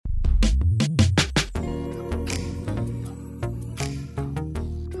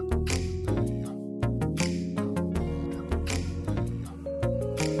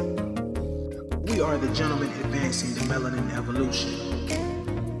are the gentlemen advancing the melanin evolution.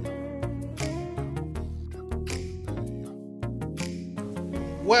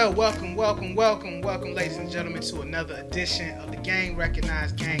 Well, welcome, ladies and gentlemen, to another edition of the Gang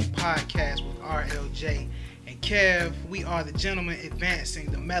Recognized Gang podcast with RLJ and Kev. We are the gentlemen advancing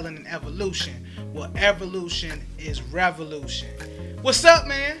the melanin evolution. Well, evolution is revolution. What's up,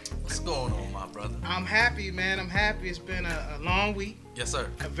 man? What's going on, my brother? I'm happy, man. I'm happy. It's been a long week. Yes, sir.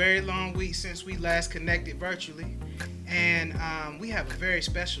 A very long week since we last connected virtually. And we have a very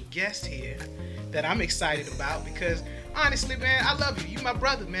special guest here that I'm excited about because, honestly, man, I love you. You my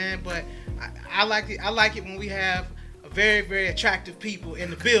brother, man. But I like it when we have very, very attractive people in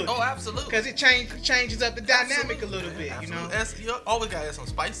the building. Oh, absolutely. Because it changes up the dynamic a little bit, absolutely. you know. You always gotta add some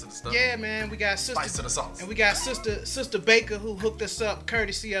spice to the stuff. Yeah, man. We got spice to the sauce. And we got Sister Baker who hooked us up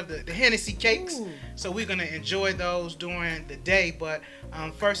courtesy of the Hennessy cakes. Ooh. So we're gonna enjoy those during the day. But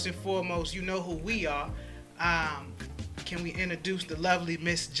first and foremost, you know who we are. Can we introduce the lovely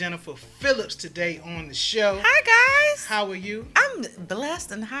Miss Jynnifer Phillips today on the show? Hi, guys. How are you? I'm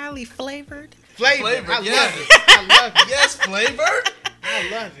blessed and highly flavored. Flavored. I love it. Yes, flavored. I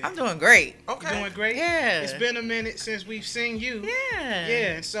love it. I'm doing great. Okay. You doing great? Yeah. It's been a minute since we've seen you. Yeah.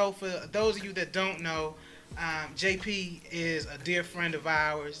 Yeah. And so for those of you that don't know, JP is a dear friend of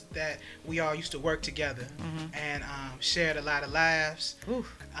ours that we all used to work together and shared a lot of laughs,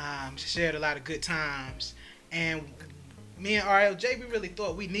 shared a lot of good times. And me and RLJ, we really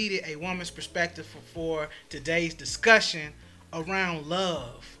thought we needed a woman's perspective for today's discussion around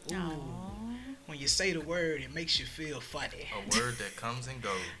love. Ooh. When you say the word, it makes you feel funny. A word that comes and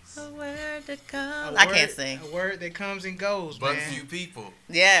goes. A word that comes. I can't sing. A word that comes and goes, but man. few people.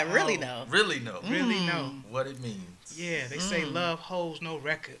 Yeah, really know. Really know. Really know what it means. Yeah, they say love holds no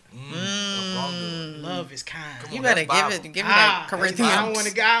record. Love is kind. You better give me that Corinthians. I don't want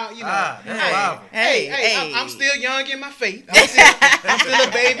to go out, you know. Hey, I'm still young in my faith. I'm still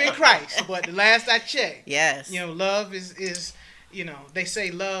a baby in Christ. But the last I checked, yes, you know, love is you know, they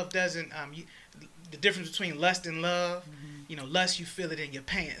say love doesn't the difference between lust and love. You know, lust, you feel it in your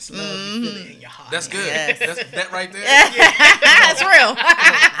pants. Love, you feel it in your heart. That's good. Yes. That's that right there. That's real.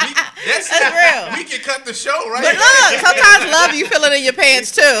 That's real. We can cut the show right But look, sometimes love, you feel it in your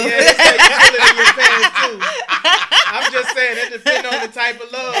pants, too. Yeah, they say you feel it in your pants, too. I'm just saying, it depends on the type of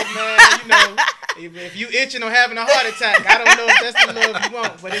love, man. You know, if you itching or having a heart attack, I don't know if that's the love you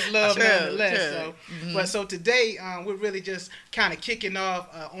want, but it's love nonetheless. So, so today, we're really just kind of kicking off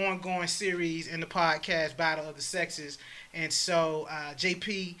an ongoing series in the podcast, Battle of the Sexes. And so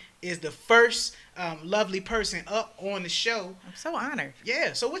JP is the first lovely person up on the show. I'm so honored.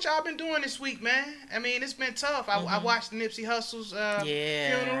 Yeah. So what y'all been doing this week, man? I mean, it's been tough. I watched Nipsey Hussle's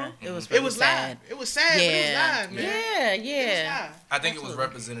funeral. It was really sad. Live. It was sad, but it was live, man. Yeah. I think it was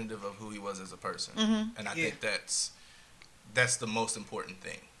representative of who he was as a person. And I think that's the most important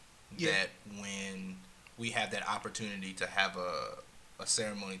thing. Yeah. That when we have that opportunity to have a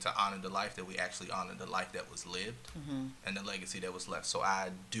ceremony to honor the life, that we actually honor the life that was lived and the legacy that was left. So I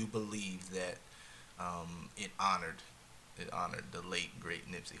do believe that it honored the late great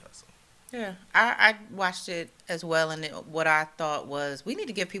Nipsey Hussle. Yeah, I watched it as well, and what I thought was we need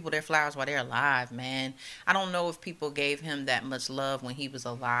to give people their flowers while they're alive, man. I don't know if people gave him that much love when he was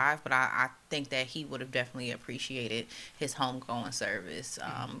alive, but I think that he would have definitely appreciated his homegoing service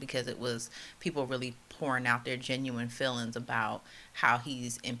because it was people really pouring out their genuine feelings about how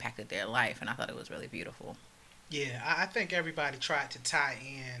he's impacted their life, and I thought it was really beautiful. Yeah, I think everybody tried to tie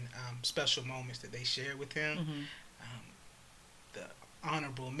in special moments that they shared with him. The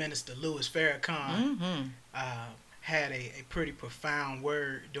Honorable Minister Louis Farrakhan had a pretty profound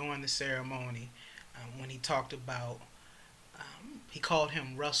word during the ceremony when he talked about, he called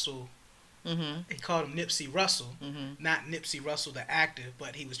him Russell. He called him Nipsey Russell, not Nipsey Russell the actor,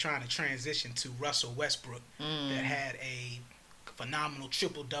 but he was trying to transition to Russell Westbrook that had a phenomenal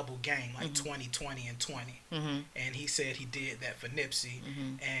triple-double game, like 20, 20, and 20. And he said he did that for Nipsey.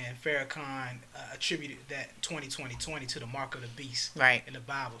 And Farrakhan attributed that 20, 20, 20 to the mark of the beast in the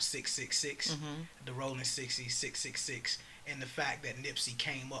Bible, 666, the rolling 60s, 666, and the fact that Nipsey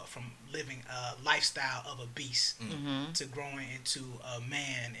came up from living a lifestyle of a beast to growing into a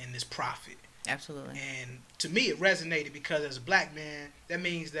man and this prophet. Absolutely. And to me, it resonated because as a black man, that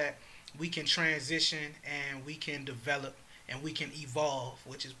means that we can transition and we can develop and we can evolve,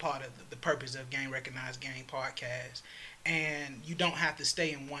 which is part of the purpose of Gang Recognized Gang podcast. And you don't have to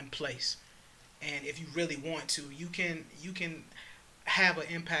stay in one place. And if you really want to, you can have an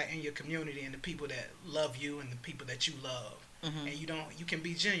impact in your community and the people that love you and the people that you love. And you can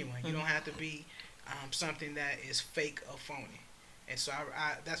be genuine. You don't have to be something that is fake or phony. And so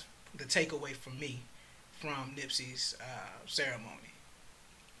I that's the takeaway for me from Nipsey's ceremony.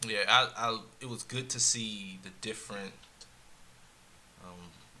 Yeah, it was good to see the different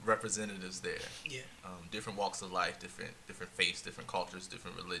representatives there. Yeah. Different walks of life, different faiths, different cultures,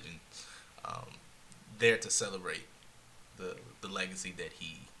 different religions, there to celebrate the legacy that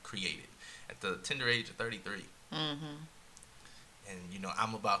he created at the tender age of 33. Mm-hmm. And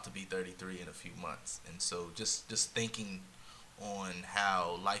I'm about to be 33 in a few months, and so just thinking on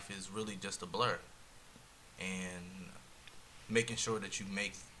how life is really just a blur, and making sure that you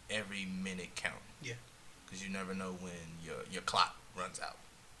make every minute count. Yeah. Because you never know when your clock runs out.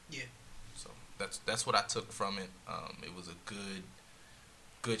 Yeah. So that's what I took from it. It was a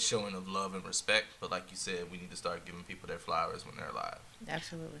good showing of love and respect. But like you said, we need to start giving people their flowers when they're alive.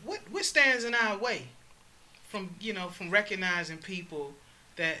 Absolutely. What stands in our way from recognizing people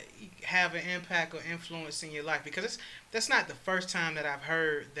that have an impact or influence in your life? Because that's not the first time that I've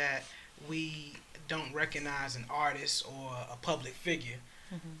heard that we don't recognize an artist or a public figure.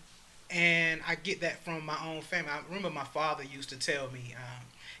 Mm-hmm. And I get that from my own family. I remember my father used to tell me,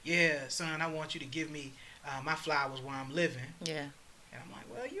 yeah, son, I want you to give me my flowers while I'm living. Yeah. And I'm like,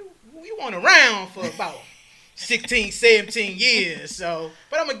 well, you weren't around for about 16, 17 years. So,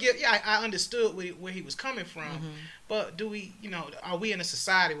 but I'm going to give, I understood where he was coming from. Mm-hmm. But do we, are we in a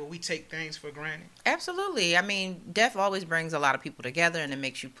society where we take things for granted? Absolutely. I mean, death always brings a lot of people together, and it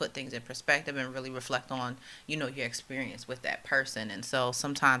makes you put things in perspective and really reflect on, your experience with that person. And so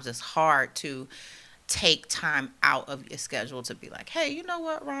sometimes it's hard to take time out of your schedule to be like, hey, you know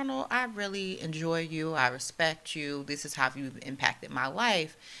what, Ronald, I really enjoy you. I respect you. This is how you've impacted my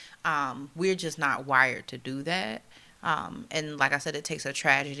life. We're just not wired to do that. And like I said, it takes a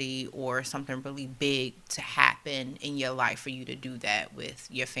tragedy or something really big to happen in your life for you to do that with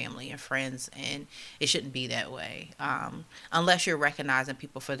your family and friends. And it shouldn't be that way. Unless you're recognizing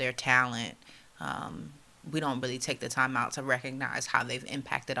people for their talent, we don't really take the time out to recognize how they've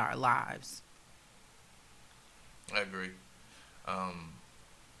impacted our lives. I agree.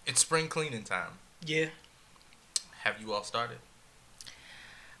 It's spring cleaning time. Yeah. Have you all started?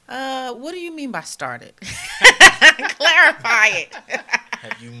 What do you mean by started? Clarify it.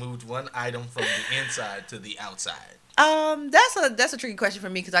 Have you moved one item from the inside to the outside? That's a tricky question for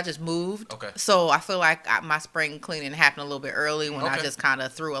me because I just moved. Okay. So I feel like my spring cleaning happened a little bit early when I just kind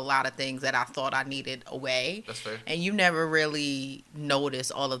of threw a lot of things that I thought I needed away. That's fair. And you never really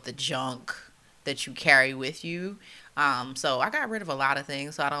notice all of the junk that you carry with you. So I got rid of a lot of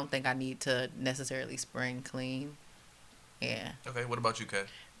things, so I don't think I need to necessarily spring clean. Yeah. Okay, what about you, Kat?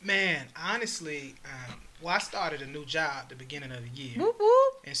 Man, honestly, I started a new job at the beginning of the year. Whoop,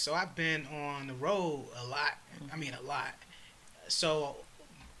 whoop. And so I've been on the road a lot. I mean, a lot. So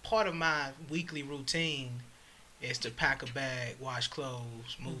part of my weekly routine is to pack a bag, wash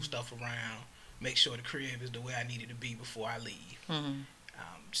clothes, move stuff around, make sure the crib is the way I need it to be before I leave. Mm-hmm.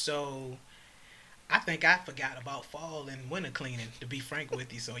 So I think I forgot about fall and winter cleaning, to be frank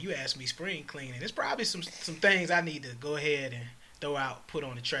with you. So you asked me spring cleaning. There's probably some things I need to go ahead and throw out, put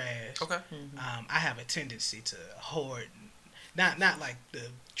on the trash. Okay. Mm-hmm. I have a tendency to hoard, not like the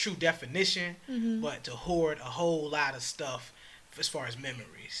true definition, but to hoard a whole lot of stuff as far as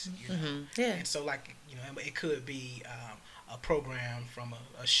memories. Mm-hmm. Yeah. And so, like, it could be a program from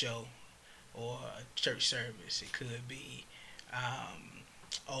a show or a church service. It could be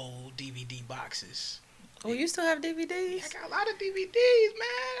old DVD boxes. Oh, you still have DVDs? I got a lot of DVDs,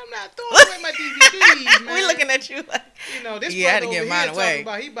 man. I'm not throwing away my DVDs, man. We looking at you like, this you had to brother get over mine here away. talking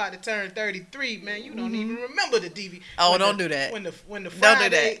about he about to turn 33, man. You don't even remember the DVD. Oh, don't do that. When the Don't do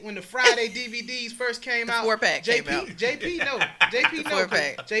Friday that. when the Friday DVDs first came out, 4-pack came out. JP no.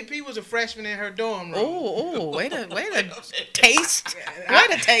 4-pack. JP was a freshman in her dorm room. Oh, way to taste. Way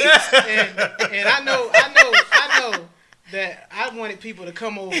to taste. And I know that I wanted people to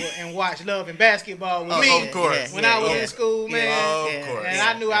come over and watch Love and Basketball with me. Of course. When I was in school, man. Of course. And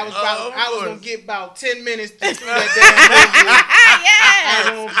I knew I was gonna get about 10 minutes to through that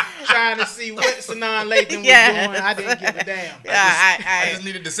damn movie. I was trying to see what Sanaa Lathan was doing. I didn't give a damn. I just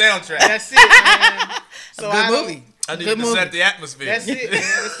needed the soundtrack. That's it, man. So good movie. I needed to set the atmosphere. That's it, man.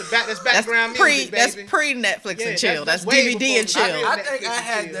 That's background music, baby. That's pre-Netflix and chill. That's way DVD and before chill. I think I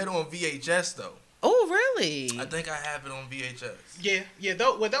had that on VHS though. Oh, really? I think I have it on VHS. Yeah.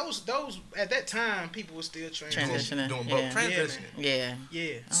 Those at that time people were still Transitioning. Doing both. Transitioning.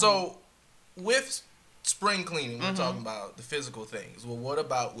 Yeah. So, with spring cleaning, we're talking about the physical things. Well, what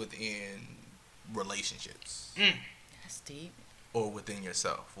about within relationships? That's deep. Or within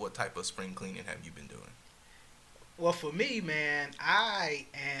yourself? What type of spring cleaning have you been doing? Well, for me, man, I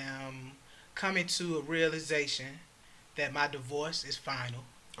am coming to a realization that my divorce is final.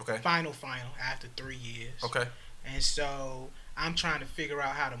 Okay. Final after 3 years. Okay. And so I'm trying to figure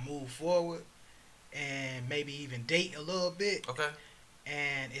out how to move forward and maybe even date a little bit. Okay.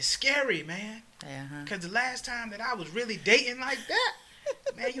 And it's scary, man. Uh-huh. Because the last time that I was really dating like that,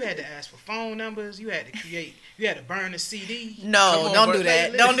 man, you had to ask for phone numbers. You had to burn the CD. No, don't do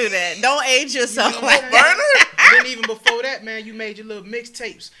that. Don't do that. Don't age yourself like that. that. And then even before that, man, you made your little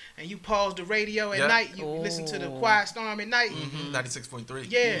mixtapes and you paused the radio at night. You listen to the Quiet Storm at night.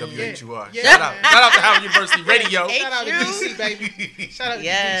 96.3. Yeah. WHUR. Yeah. Shout out to Howard University Radio. Shout out to DC, baby. Shout out to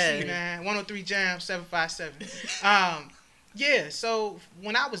DC, man. 103 Jam 757. Yeah, so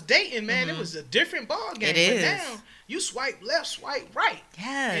when I was dating, man, it was a different ball game. It is. But now you swipe left, swipe right.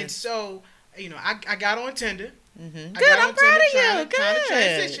 Yes. And so, I got on Tinder. Mm-hmm. Good, I'm proud of you. Good. Trying to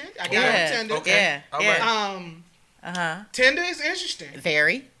transition. I got on Tinder. Okay. Yeah. Right. Tinder is interesting.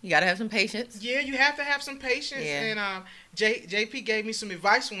 Very. You got to have some patience. Yeah, you have to have some patience. Yeah. And JP gave me some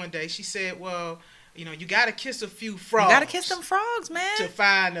advice one day. She said, well, you got to kiss a few frogs. You got to kiss them frogs, man. To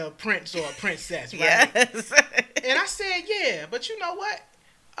find a prince or a princess, right? Yes. And I said, yeah, but you know what?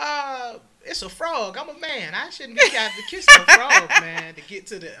 It's a frog. I'm a man. I shouldn't be having to kiss no frog, man, to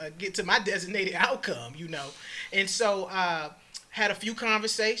get to my designated outcome, And so had a few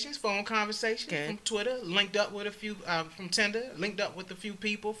conversations, phone conversations from Twitter, linked up with a few from Tinder, linked up with a few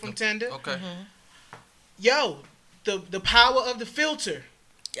people from Tinder. Okay. Yo, the power of the filter.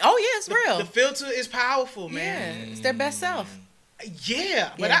 Oh yeah, it's real. The filter is powerful, man. Yeah, it's their best self.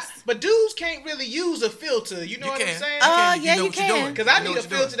 Yeah, but Yes. but dudes can't really use a filter. You know what I'm saying? Yeah, you can. Because I need a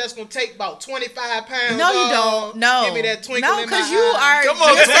filter that's gonna take about 25 pounds. No, you don't. No. Give me that twinkle in my because you eye. are. Come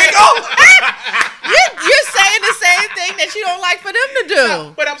on, Twinkle. You're saying the same thing that you don't like for them to do.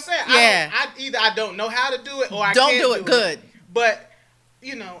 No, but I'm saying, Yeah. I don't know how to do it, or I Don't can't do it good. But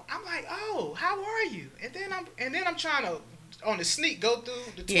I'm like, oh, how are you? And then I'm trying to on the sneak go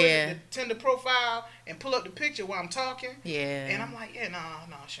through the Twitter, the Tinder profile, and pull up the picture while I'm talking. Yeah. And I'm like,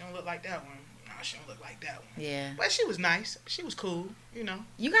 no, she don't look like that one. No, she don't look like that one. Yeah. But she was nice. She was cool.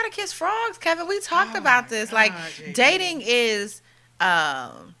 You gotta kiss frogs, Kevin. We talked about this. Like dating is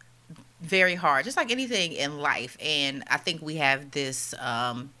very hard, just like anything in life. And I think we have this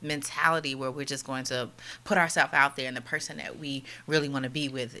mentality where we're just going to put ourselves out there, and the person that we really want to be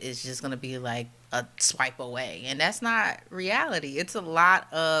with is just going to be like a swipe away. And that's not reality. It's a lot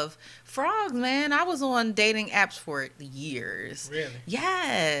of frogs, man. I was on dating apps for years. Really?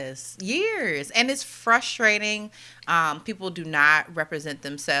 Yes, years. And it's frustrating. People do not represent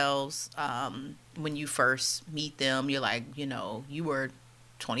themselves when you first meet them. You're like, you were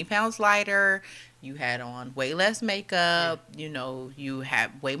 20 pounds lighter, you had on way less makeup, you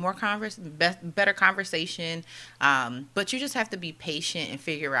had way more better conversation, but you just have to be patient and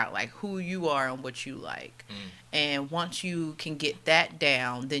figure out like who you are and what you like. And once you can get that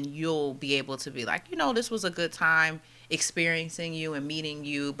down, then you'll be able to be like, this was a good time experiencing you and meeting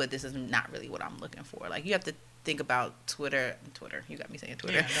you, but this is not really what I'm looking for. Like, you have to think about Twitter, you got me saying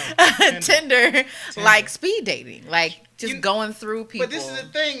Twitter, Tinder, like speed dating, like just going through people. But this is the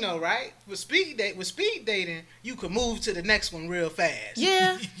thing though, right? With speed dating, you can move to the next one real fast.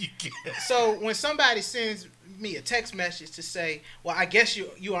 Yeah. So when somebody sends me a text message to say, well, I guess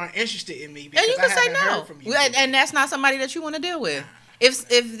you aren't interested in me because and you can I haven't say no. heard from you. And that's not somebody that you want to deal with.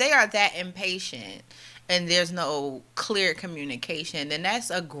 If they are that impatient and there's no clear communication, then that's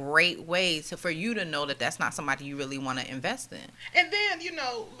a great way for you to know that that's not somebody you really want to invest in. And then,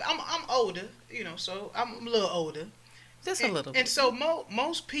 I'm older, so I'm a little older. Just a little bit. And so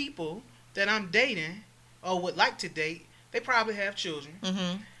most people that I'm dating or would like to date, they probably have children.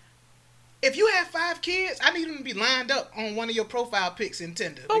 Mm-hmm. If you have 5 kids, I need them to be lined up on one of your profile pics in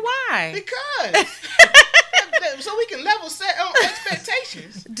Tinder. But why? Because... so we can level set on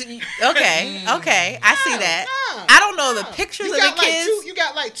expectations. Okay, I see that. I don't know the pictures of the kids. You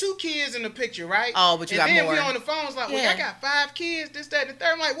got like 2 kids in the picture, right? Oh, but you got more. And then we on the phones like, well, I got 5 kids, this, that, and the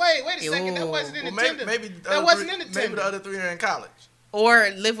third. I'm like, wait a second, that wasn't in the Tinder. That wasn't in the Tinder. Maybe the other 3 are in college. Or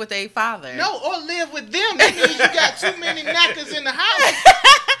live with a father. No, or live with them. That means you got too many knackers in the house.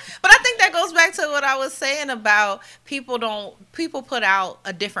 But I think that goes back to what I was saying about people put out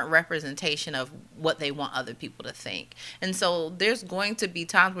a different representation of what they want other people to think. And so there's going to be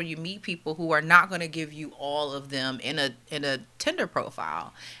times where you meet people who are not going to give you all of them in a Tinder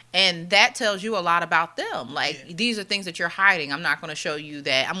profile. And that tells you a lot about them. Like, these are things that you're hiding. I'm not going to show you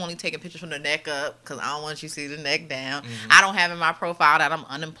that. I'm only taking pictures from the neck up because I don't want you to see the neck down. Mm-hmm. I don't have in my profile that I'm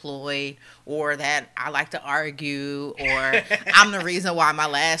unemployed or that I like to argue, or I'm the reason why my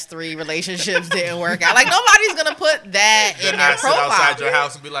last 3 relationships didn't work out. Like, nobody's gonna put that in their profile. Sit outside your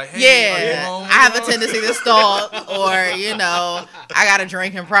house and be like, hey, are you home? I have a tendency to stalk, or I got a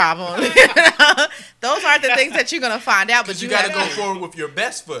drinking problem. Those aren't the things that you're gonna find out. But you got to go forward with your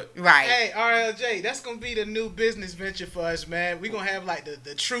best foot. Right. Hey, RLJ, that's gonna be the new business venture for us, man. We're gonna have like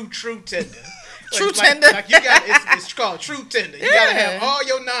the true Tinder. Tinder. Like you got it's called True Tinder. You gotta have all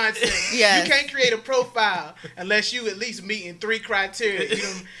your nonsense. Yes. You can't create a profile unless you at least meeting 3 criteria.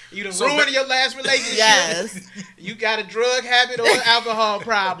 You done ruined your last relationship. Yes. You got a drug habit or an alcohol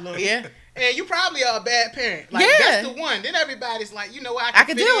problem. Yeah. And you probably are a bad parent. Like, that's the one. Then everybody's like, you know what? I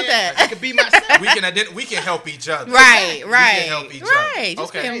can deal with that. I can be myself. We can help each other. Right. We can help each other.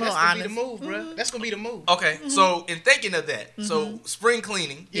 Just okay. being a little That's honest. gonna be the move, bro. That's gonna be the move. Okay. So in thinking of that, so spring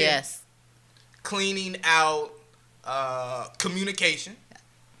cleaning. Yes. Cleaning out communication.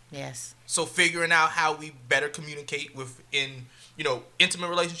 Yes. So figuring out how we better communicate within, intimate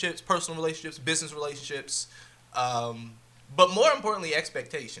relationships, personal relationships, business relationships, but more importantly,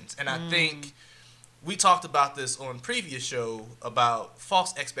 expectations. And I think we talked about this on previous show about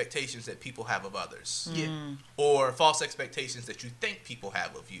false expectations that people have of others. Yeah. Or false expectations that you think people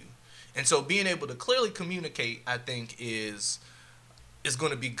have of you. And so being able to clearly communicate, I think, is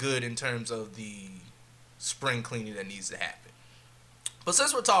going to be good in terms of the spring cleaning that needs to happen. But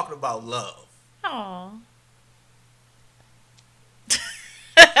since we're talking about love. Aww.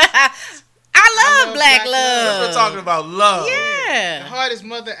 I love black love. Since we're talking about love. Yeah. The heart is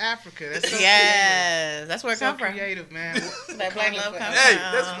Mother Africa. That's so yes. That's where it comes from. Creative, man. That black love comes hey,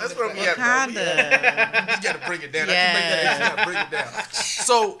 from. that's where we at, Wakanda. bro. You just got to bring it down. Yeah. I can make that extra. Gotta bring it down.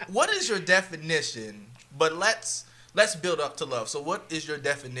 So, what is your definition? But let's build up to love. So, what is your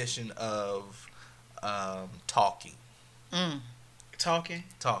definition of talking? Talking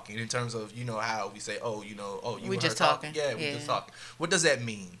in terms of how we say, we just talking. talking. Yeah, we just talking. What does that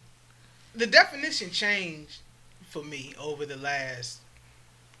mean? The definition changed for me over the last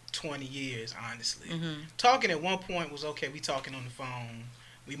 20 years, honestly. Talking at one point was okay. We talking on the phone.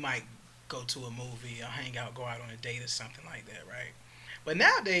 We might go to a movie or hang out, go out on a date or something like that, right? But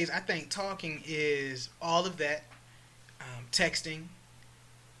nowadays, I think talking is all of that. Texting,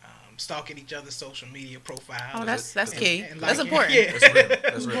 stalking each other's social media profiles. Oh, that's key. And that's liking, important. Yeah.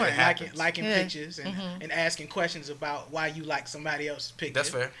 That's real. Liking pictures and asking questions about why you like somebody else's picture. That's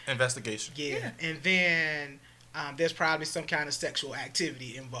fair. Investigation. Yeah. And then there's probably some kind of sexual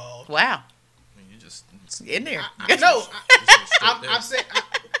activity involved. Wow. You just in there. I'm saying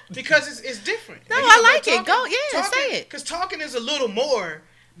because it's different. No, I like it. Go, say it. Because talking is a little more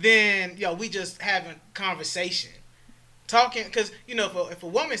than we just having conversation. Talking, because if a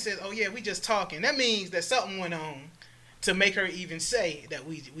woman says, "Oh yeah, we just talking," that means that something went on to make her even say that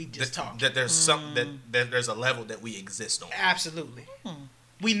we just talking. That there's some that there's a level that we exist on. Absolutely,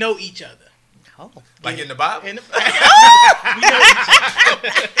 we know each other. Oh, like in the Bible. We know each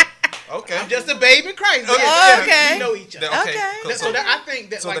other. Okay, I'm just a babe in Christ. Okay, we know each other. Okay. So I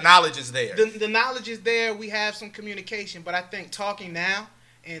think that the knowledge is there. The knowledge is there. We have some communication, but I think talking now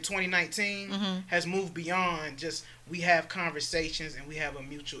in 2019 has moved beyond just we have conversations and we have a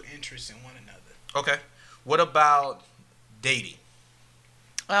mutual interest in one another. Okay. What about dating?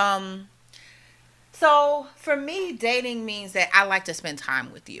 So for me, dating means that I like to spend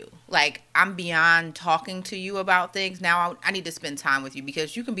time with you. Like, I'm beyond talking to you about things. Now I need to spend time with you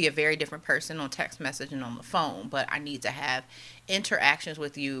because you can be a very different person on text message and on the phone, but I need to have interactions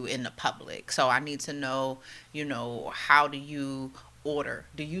with you in the public. So I need to know, how do you order?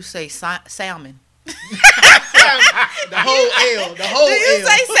 Do you say salmon? The whole L. Do you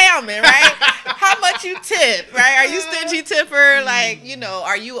say salmon, right? How much you tip, right? Are you stingy tipper? Like,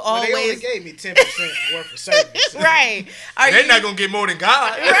 are you always... Well, they only gave me 10% worth of service. Right. They're not going to get more than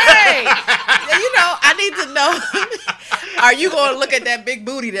God. Right. I need to know, are you going to look at that big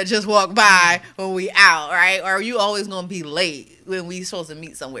booty that just walked by when we out, right? Or are you always going to be late when we supposed to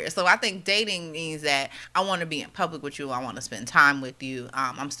meet somewhere? So I think dating means that I want to be in public with you. I want to spend time with you.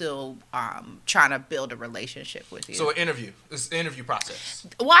 I'm still trying to build a relationship with you. So an interview. It's the interview process.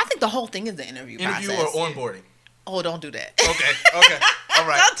 Well, I think the whole thing is the interview process. Interview or onboarding? Oh, don't do that. Okay. All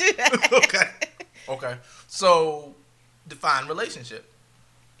right. Don't do that. Okay. So define relationship.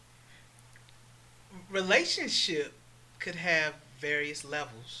 Relationship could have various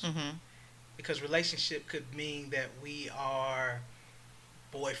levels. Because relationship could mean that we are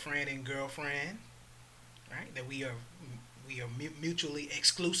boyfriend and girlfriend, right? That we are mutually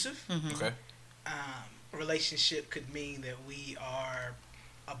exclusive. Okay. Relationship could mean that we are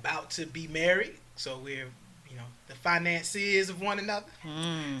about to be married, so we're the financiers of one another.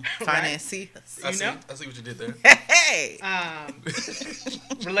 Financiers. I see what you did there. Hey.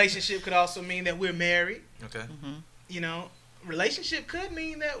 Relationship could also mean that we're married. Okay. Relationship could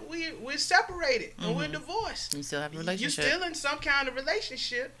mean that we're separated or we're divorced. You still have a relationship. You're still in some kind of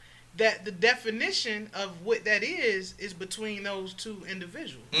relationship. That the definition of what that is between those two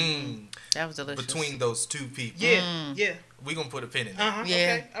individuals. That was delicious. Between those two people. Yeah. We're going to put a pin in that. Yeah.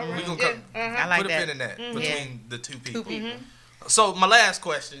 Okay. All right. We're going to I like put that. a pin in that. Between the two people. So, my last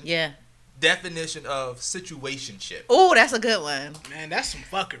question. Yeah. Definition of situationship. Oh, that's a good one. Man, that's some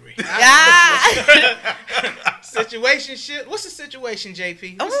fuckery. Yeah. Situationship. What's a situation,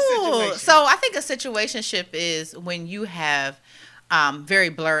 JP? What's a situation? So I think a situationship is when you have very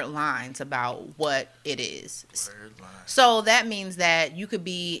blurred lines about what it is. Blurred lines. So that means that you could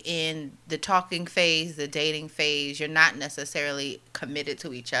be in the talking phase, the dating phase. You're not necessarily committed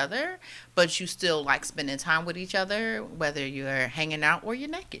to each other, but you still like spending time with each other, whether you're hanging out or you're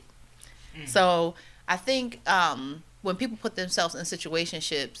naked. So I think when people put themselves in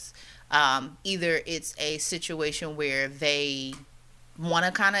situationships, either it's a situation where they want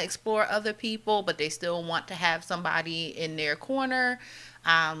to kind of explore other people, but they still want to have somebody in their corner.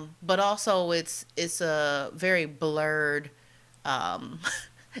 But also it's a very blurred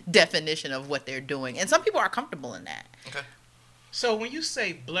definition of what they're doing. And some people are comfortable in that. Okay. So when you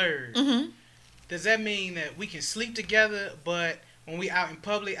say blurred, does that mean that we can sleep together, but when we out in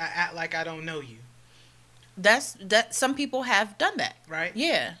public, I act like I don't know you? That some people have done that. Right?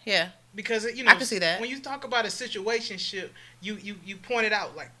 Yeah. Because I can see that. When you talk about a situationship, you pointed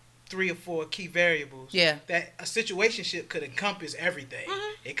out like 3 or 4 key variables. Yeah. That a situationship could encompass everything.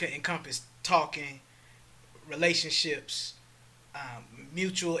 It could encompass talking, relationships,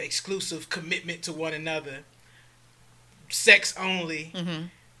 mutual exclusive commitment to one another, sex only,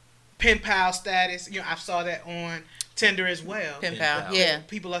 pen pal status. I saw that on Tinder as well. Pen pal, yeah.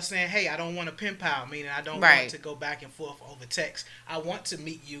 People are saying, hey, I don't want a pen pal, meaning I don't want to go back and forth over text. I want to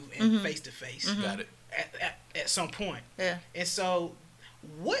meet you in face-to-face. Got it. At some point. Yeah. And so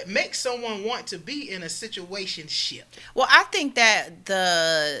what makes someone want to be in a situationship? Well, I think that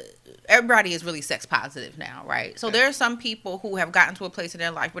everybody is really sex positive now, right? So there are some people who have gotten to a place in their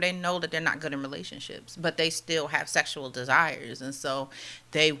life where they know that they're not good in relationships, but they still have sexual desires. And so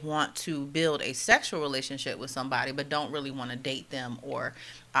they want to build a sexual relationship with somebody, but don't really want to date them or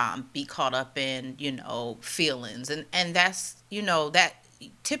be caught up in, feelings. And that's, that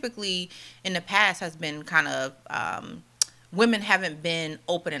typically in the past has been kind of women haven't been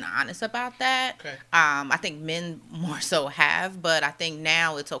open and honest about that. Okay. I think men more so have, but I think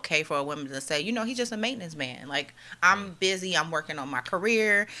now it's okay for a woman to say, he's just a maintenance man. Like, I'm busy. I'm working on my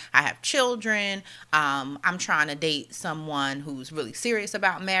career. I have children. I'm trying to date someone who's really serious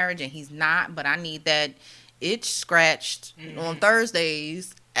about marriage, and he's not, but I need that itch scratched on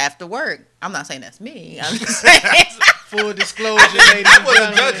Thursdays after work. I'm not saying that's me. I'm just saying. Full disclosure, ladies. I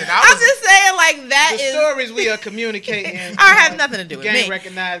wasn't judging. I'm just saying, like, that the is... stories we are communicating. I have nothing to do with Gang me.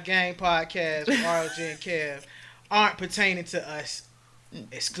 Recognized Gang Podcast with RLG and Kev aren't pertaining to us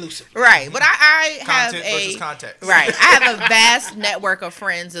exclusively. Right, but I have Content versus context. Right, I have a vast network of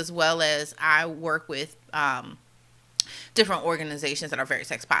friends, as well as I work with different organizations that are very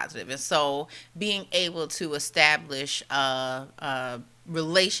sex positive. And so being able to establish a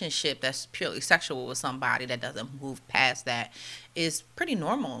relationship that's purely sexual with somebody that doesn't move past that is pretty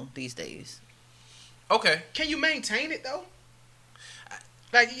normal these days. Okay. Can you maintain it though?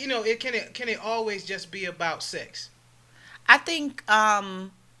 Like, can it always just be about sex? I think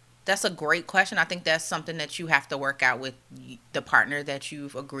that's a great question. I think that's something that you have to work out with the partner that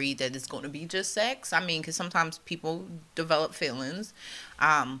you've agreed that it's going to be just sex. I mean, because sometimes people develop feelings.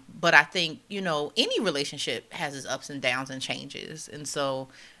 But I think, any relationship has its ups and downs and changes. And so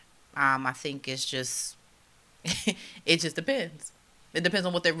I think it just depends. It depends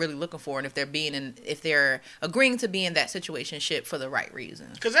on what they're really looking for and if they're agreeing to be in that situationship for the right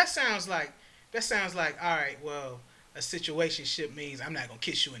reasons. Because that sounds like, all right, well, a situationship means I'm not going to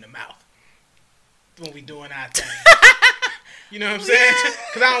kiss you in the mouth when we doing our thing. You know what I'm saying?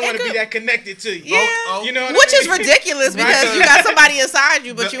 Because I don't want to be that connected to you. Yeah. You know what Which I is mean? ridiculous because you got somebody inside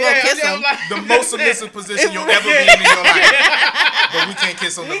you, but you won't kiss them. The most submissive position you'll ever be in your life. But we can't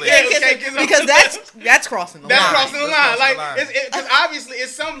kiss on the lips. Because that's crossing the line. That's crossing the line. Like, because obviously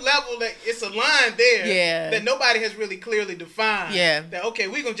it's some level that it's a line there that nobody has really clearly defined. Yeah. That, okay,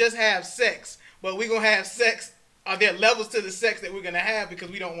 we're going to just have sex, but we're going to have sex. Are there levels to the sex that we're going to have because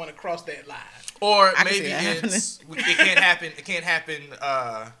we don't want to cross that line? Or maybe it can't happen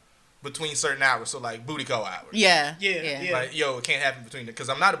between certain hours. So like booty call hours. Yeah. Like, yo, it can't happen between because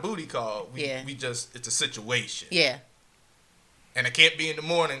I'm not a booty call. We just it's a situation. Yeah. And it can't be in the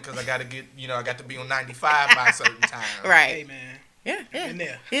morning because I got to get I got to be on 95 by a certain time. Right. Hey man. Yeah. In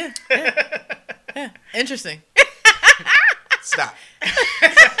there. Yeah. Interesting. Stop.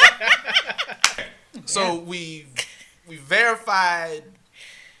 So we verified.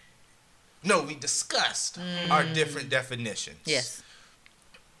 No, we discussed our different definitions. Yes.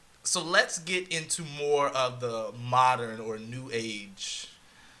 So let's get into more of the modern or new age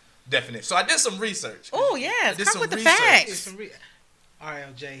definition. So I did some research. Oh yes, come with the facts.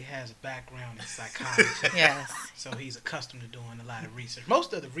 RLJ has a background in psychology. Yes. So he's accustomed to doing a lot of research.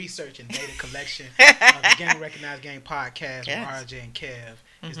 Most of the research and data collection of the Gang Recognized Game podcast with RLJ and Kev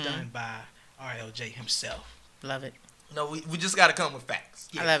is done by RLJ himself. Love it. No, we just got to come with facts.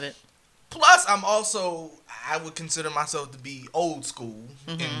 I love it. Plus, I would consider myself to be old school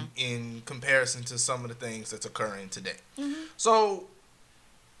in comparison to some of the things that's occurring today. So,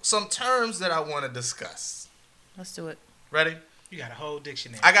 some terms that I want to discuss. Let's do it. Ready? You got a whole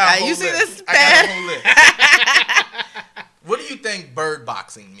dictionary. I got a whole list. You see this? I got a whole list. What do you think bird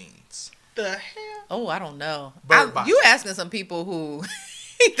boxing means? The hell? Oh, I don't know. Bird boxing. You asking some people who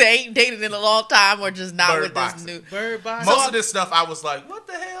they ain't dated in a long time or just not Bird with boxing. this new bird boxing. Most of this stuff I was like, what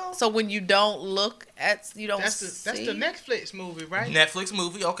the hell? So when you don't look at, you don't That's see. the Netflix movie, right? Netflix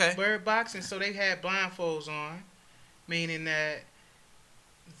movie, okay. Bird boxing. So they had blindfolds on, meaning that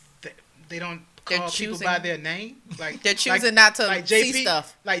they don't call people by their name. Like they're choosing not to like see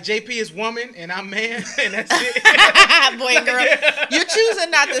stuff. Like JP is woman and I'm man, and that's it. Boy and girl, you're choosing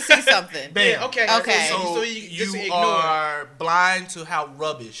not to see something. Yeah, okay. So you just you ignore are blind to how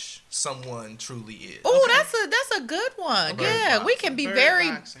rubbish someone truly is. Oh, that's a good one. Bird Yeah, boxing. we can be bird very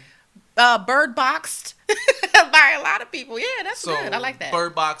boxing. bird boxed by a lot of people. Yeah, that's good. I like that.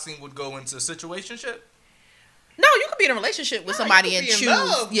 Bird boxing would go into situationship. No, you could be in a relationship with somebody and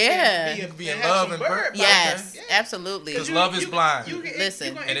choose. Yeah. You could be in love and bird. Yes, Okay. absolutely. Because love is blind.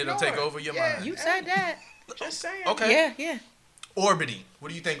 Listen, and it'll take over your mind. You said that. Just saying. Okay. Yeah. Orbiting. What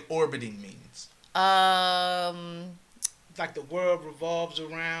do you think orbiting means? Like the world revolves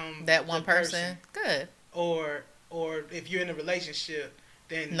around that one person. Good. Or if you're in a relationship,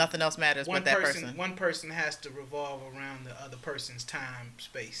 then nothing else matters but that person. One person has to revolve around the other person's time,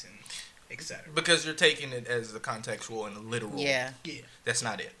 space, and etc. Because you're taking it as a contextual and a literal. Yeah. That's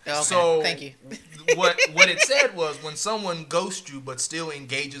not it. Okay, so thank you. what it said was when someone ghosts you but still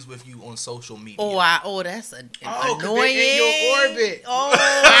engages with you on social media. That's annoying. In your orbit. Oh,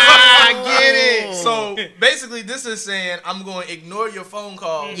 I get it. So basically, this is saying I'm going to ignore your phone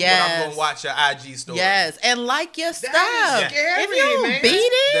calls, but I'm going to watch your IG story. Yes, and like your stuff. That is scary, if you don't man. beat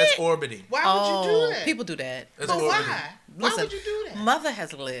it, That's orbiting. Why would you do that? People do that. That's But orbiting. why? Listen, Why would you do that? Mother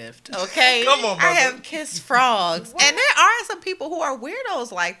has lived, okay? Come on, Mother. I have kissed frogs. And there are some people who are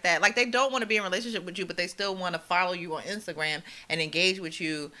weirdos like that. Like, they don't want to be in a relationship with you, but they still want to follow you on Instagram and engage with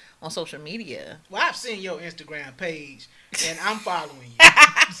you on social media. Well, I've seen your Instagram page, and I'm following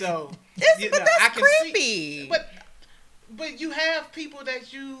you. So, That's I can creepy. see. But you have people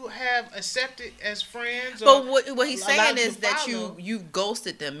that you have accepted as friends. But what he's saying allowed is to that follow. you've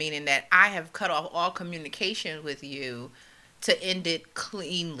ghosted them, meaning that I have cut off all communication with you to end it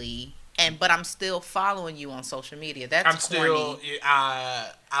cleanly, but I'm still following you on social media. That's corny.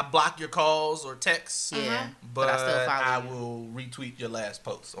 I block your calls or texts. Yeah, but I still follow you. will retweet your last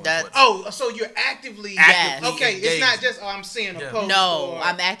post on That's- Twitter. Oh, so you're actively Yes. Okay, engaged. it's not just I'm seeing a post. No, or,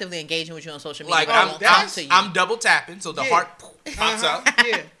 I'm actively engaging with you on social media. Like but I won't talk to you. I'm double tapping, so the Yeah. heart pops up.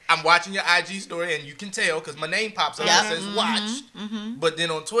 Yeah. I'm watching your IG story, and you can tell because my name pops up Yep. and says watch. But then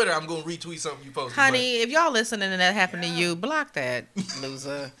on Twitter, I'm going to retweet something you posted. Honey, if y'all listening and that happened to you, block that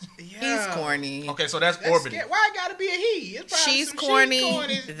loser. Yeah. He's corny. Okay, so that's That's orbiting. scary. Why it gotta be a he? It's probably She's some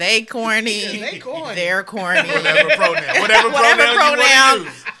corny. she They corny. Yeah, they corny. They're corny. Whatever pronoun. Whatever Whatever pronoun you pronoun,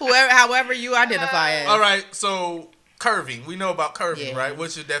 want to use. however you identify as. All right, so curving. We know about curving, Yeah. right?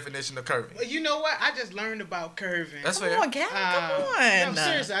 What's your definition of curving? Well, you know what? I just learned about curving. That's Come fair. on, Gavin. Come on. No,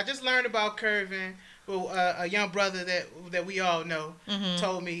 seriously, I just learned about curving. Well, a young brother that we all know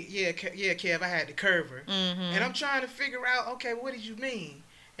told me, yeah, Kev, I had to curve her. And I'm trying to figure out, okay, what did you mean?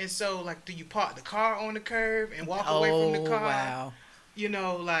 And so, like, do you park the car on the curve and walk away from the car? Wow. You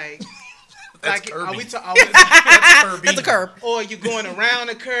know, like, That's like, curbing. That's curbing. That's a curb. Or you going around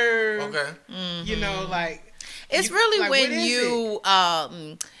the curve? Okay. You know, like. It's you- really like, when what is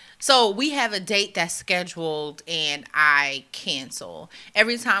you so we have a date that's scheduled and I cancel.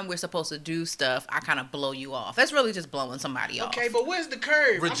 Every time we're supposed to do stuff, I kind of blow you off. That's really just blowing somebody off. Okay, but where's the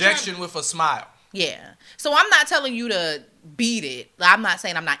curve? Rejection with a smile. Yeah. So I'm not telling you to beat it. I'm not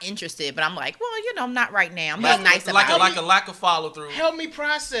saying I'm not interested, but I'm like, well, not right now. I'm being nice about it. Like a lack of follow through. Help me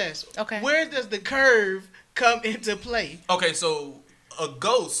process. Okay. Where does the curve come into play? Okay, so a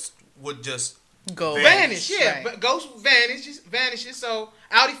ghost would just vanish. Yeah, right. But ghost vanishes. So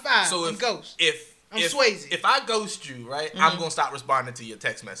Audi 5 so and ghost. I'm Swayze. If I ghost you, right, I'm gonna stop responding to your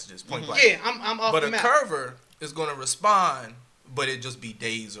text messages. Point blank. Yeah, I'm off But the a map. curver is gonna respond, but it just be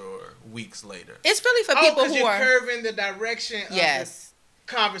days or weeks later. It's really for people who you're are curving the direction of the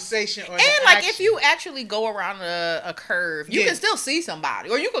conversation or and the like action. if you actually go around a curve, you can still see somebody,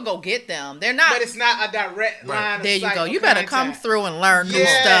 or you could go get them. They're not, but it's not a direct line. Of there you sight go. or You better contact. come through and learn new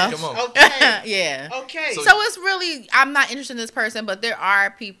stuff. Come on. Okay. Yeah. Okay. So it's really, I'm not interested in this person, but there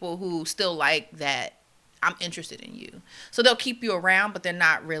are people who still like that. I'm interested in you, so they'll keep you around, but they're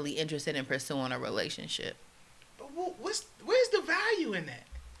not really interested in pursuing a relationship. But where's the value in that?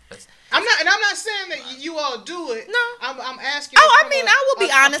 I'm not saying that you all do it. No, I'm asking. Oh, I mean, I will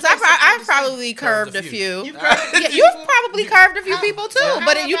be honest. I've probably curved a few. You've probably curved a few people too,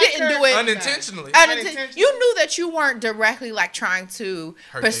 but you didn't do it unintentionally. You knew that you weren't directly like trying to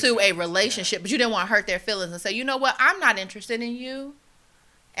pursue a relationship, but you didn't want to hurt their feelings and say, you know what, I'm not interested in you,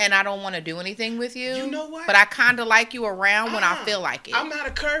 and I don't want to do anything with you. You know what? But I kind of like you around when I feel like it. I'm not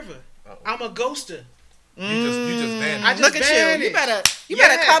a curver. I'm a ghoster. You just vanished. Look at you. You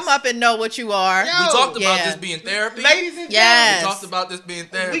better come up and know what you are. Yo, we talked about this being therapy. Ladies and gentlemen. We talked about this being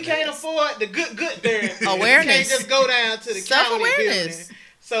therapy. We can't afford the good therapy. Awareness. We can't just go down to the county Self-awareness. building.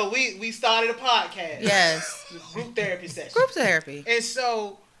 So we started a podcast. Yes. Group therapy session. Group therapy. And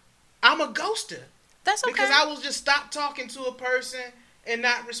so I'm a ghoster. That's okay. Because I will just stop talking to a person and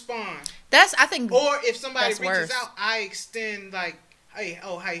not respond. I think. Or if somebody reaches worse. out, I extend like, hey,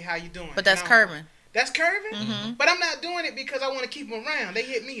 how you doing? But that's curving. That's curving? Mm-hmm. But I'm not doing it because I want to keep them around. They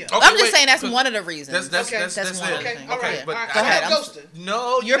hit me up. Okay, I'm just saying that's one of the reasons. That's one of the Okay, things. all right. Yeah. But Go ahead. I'm a ghoster.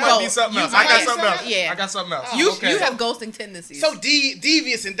 No, You're might be both. something else. You I got might something be else. something? Yeah. I got something else. You have ghosting tendencies. So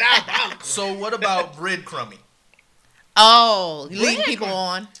devious and diabolical. So what about breadcrumbing? Oh, leading people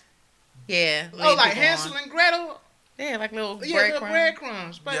on. Yeah. Oh, like Hansel and Gretel? Yeah, like little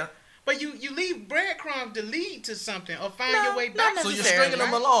breadcrumbs. But Yeah. you leave breadcrumbs to lead to something or find your way back. not So you're necessarily,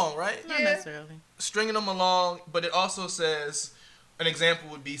 stringing them along, right? Not necessarily. Stringing them along, but it also says an example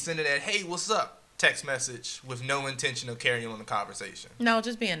would be sending that, hey, what's up? Text message with no intention of carrying on the conversation. No,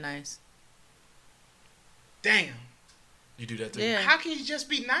 just being nice. Damn. You do that too? Yeah. How can you just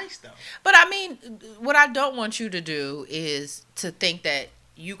be nice, though? But I mean, what I don't want you to do is to think that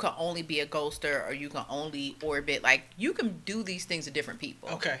you can only be a ghoster or you can only orbit. Like, you can do these things to different people.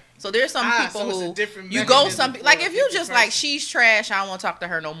 Okay. So there's some people so it's a who different you ghost mechanism some, like for a if you different just like, person. she's trash, I don't want to talk to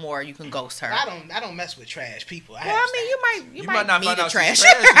her no more, you can ghost her. I don't mess with trash people. Well, I mean, you might not meet find a out trash.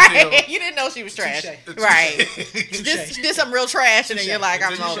 she's trash until- You didn't know she was trash. Touche. Right. Touche. She did some real trash and then you're like,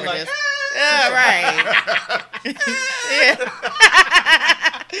 I'm Until you over should this. like, Yeah, right. Yeah.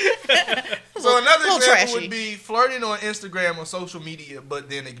 So another little example trashy. would be flirting on Instagram or social media, but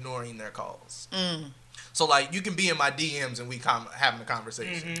then ignoring their calls. So like you can be in my DMs and we having a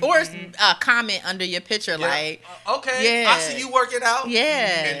conversation, Or a comment under your picture like, okay, yeah. I see you working out. Yeah.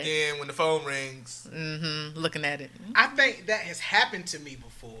 And then when the phone rings, looking at it. I think that has happened to me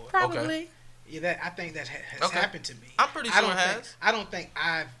before. Probably. Yeah, I think that has happened to me. I'm pretty sure it has. I don't think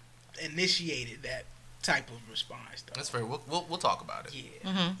I've initiated that type of response, though. That's fair. We'll talk about it.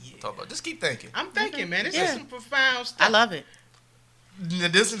 Yeah. We'll talk about it. Just keep thinking. I'm thinking, man. This is Yeah. some profound stuff. I love it. Now,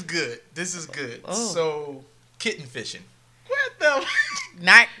 this is good. Oh. So kitten fishing. What the?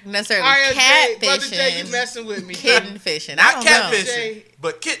 Not necessarily Brother Jay, you catfishing. messing with me. Kitten fishing. I Not don't know. catfishing,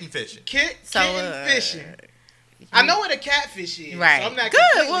 but kitten fishing. Kitten So, fishing. I know what a catfish is. Right. So I'm not Good.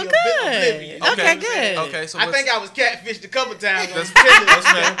 completely Well, oblivious. good. Okay, good. Okay, so I think I was catfished a couple times on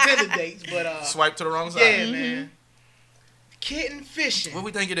That's Tinder dates, but swipe to the wrong side. yeah, man. Kitten fishing. What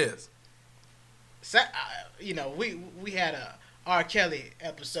we think it is? So, we had a R. Kelly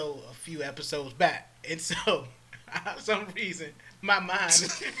episode a few episodes back, and so for some reason my mind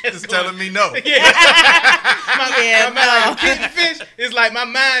It's telling me no. my mind, kitten fish is like my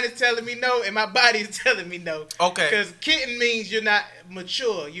mind is telling me no, and my body is telling me no. Okay. Because kitten means you're not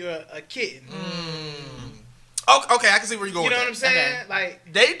mature. You're a kitten. Okay, I can see where you're going. You know with what I'm that. saying? Okay.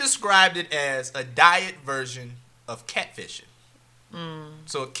 Like They described it as a diet version of catfishing.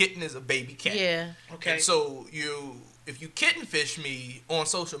 So a kitten is a baby cat. Yeah. okay. And so if you kitten fish me on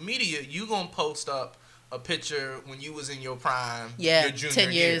social media, you gonna post up a picture when you was in your prime. Yeah. Your junior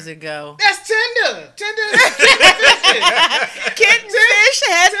 10 years year. ago. That's Tinder. Tinder is kitten fishing. Kitten Fish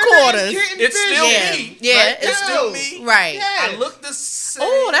headquarters. It's still Yeah. me. Yeah, Right? It's still me. Right. Yes. I look the same.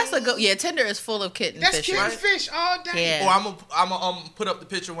 Oh, that's a good. Yeah, Tinder is full of kitten That's fish. kitten Right? fish all day. Yeah. Or I'm put up the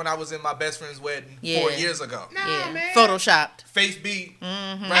picture when I was in my best friend's wedding 4 years ago. Nah, Yeah. man. Photoshopped. Face beat.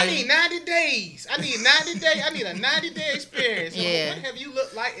 Mm-hmm. I need 90 days. I need 90 days. I need a 90-day experience. So Yeah. what have you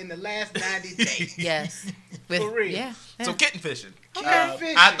looked like in the last 90 days? Yes. For real. Yeah. So kitten fishing. Kitten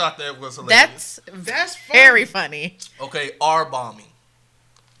fishing. I thought that was hilarious. That's funny. very funny. Okay, R bombing.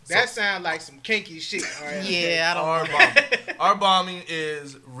 That sounds like some kinky shit. All right. Yeah, I don't. R bombing. R bombing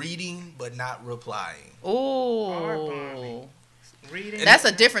is reading but not replying. Oh, Reading. that's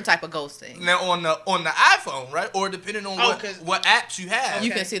a different type of ghosting. Now on the iPhone, right? Or depending on what apps you have,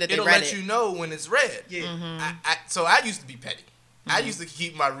 You can see that they it'll read let it. you know when it's read. Yeah. Mm-hmm. So I used to be petty. I used to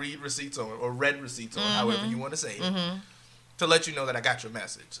keep my read receipts on or read receipts on, however you want to say it, to let you know that I got your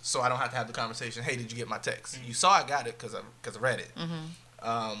message, so I don't have to have the conversation. Hey, did you get my text? You saw I got it because I read it.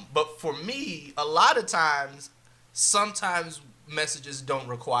 But for me, a lot of times, sometimes messages don't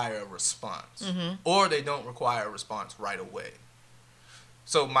require a response, or they don't require a response right away.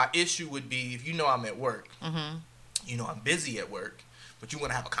 So my issue would be if you know I'm at work, you know I'm busy at work, but you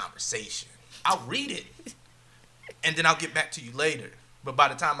want to have a conversation. I'll read it, and then I'll get back to you later. But by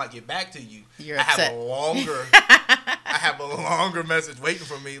the time I get back to you, You're I upset. have a longer message waiting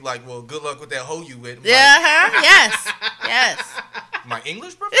for me. Like, well, good luck with that hoe you with. Yeah. Yes. Yes. My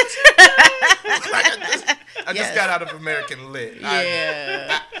English professor. I just got out of American Lit.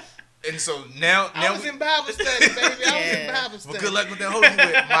 Yeah. And so now I was in Bible study, baby. I was in Yeah. Bible study. well, good luck with that hoe you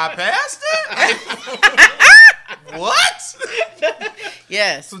with. My pastor? What?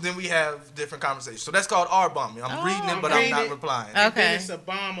 Yes. So then we have different conversations. So that's called R bombing. I'm reading it, but I'm reading not it. replying. Then Okay. it's a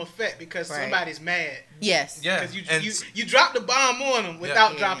bomb effect because Right. somebody's mad. Yes. Yeah. Because you dropped the bomb on them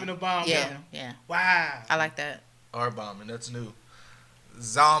without Yeah. dropping the bomb on Yeah. them. Yeah. Wow. I like that. R bombing. That's new.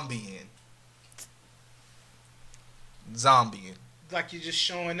 Zombieing. Like you're just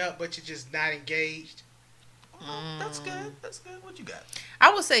showing up, but you're just not engaged. Oh, that's good. That's good. What you got?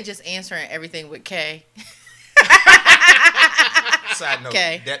 I would say just answering everything with K. Side note.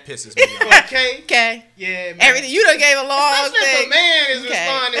 Okay. That pisses me off. Okay? K. Yeah, man. Everything you done gave a long Especially if thing. a man is Okay.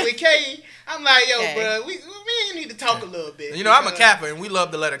 responding with K. I'm like, yo, Okay. bro, we need to talk a little bit. You know, I'm a because- Kappa, and we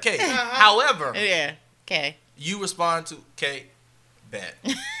love the letter K. However, Yeah. K. you respond to K. Bet.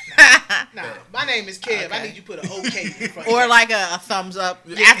 Nah, my name is Kev. Okay. I need you to put an OK in front Or of like a thumbs up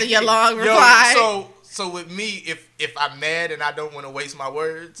after your long reply. So with me, if I'm mad and I don't want to waste my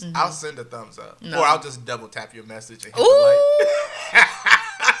words, I'll send a thumbs up, No. or I'll just double tap your message and hit Ooh. the like.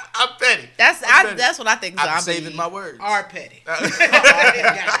 I'm petty. That's I'm petty. that's what I think. I'm Zombie. saving my words. R Petty. Got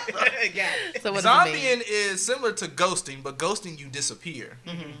it. So what does it mean? Zombieing is similar to ghosting, but ghosting you disappear.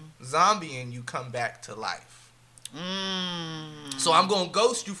 Zombieing you come back to life. So I'm gonna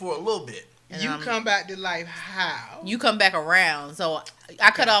ghost you for a little bit. And You come back to life how? You come back around. So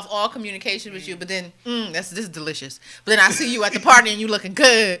I cut off all communication with you, but then this is delicious. But then I see you at the party and you looking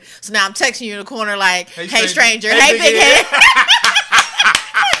good. So now I'm texting you in the corner like, hey stranger, hey big head.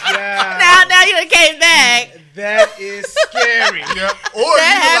 Yeah. now you done came back. That is scary. Yep. Or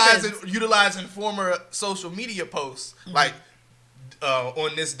That utilizing former social media posts like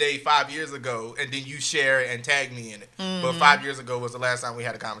on this day 5 years ago, and then you share it and tag me in it. But 5 years ago was the last time we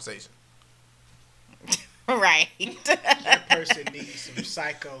had a conversation. Right. That person needs some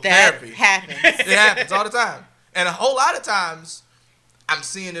psycho That Therapy. happens. It happens all the time. And a whole lot of times, I'm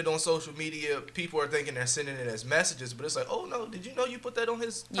seeing it on social media. People are thinking they're sending it as messages, but it's like, oh no, did you know you put that on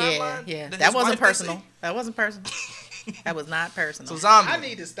his timeline? Yeah. That That his wasn't wife can personal. see? That wasn't personal. That was not personal. So zombie. I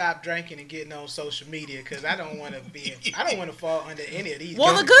need to stop drinking and getting on social media because I don't want to I don't want to fall under any of these.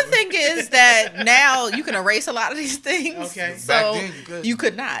 Well, the good thing is that now you can erase a lot of these things. Okay. So Back then you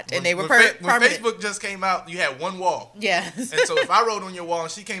could. not, and they were when permanent. Facebook just came out, you had one wall. Yes. And so if I wrote on your wall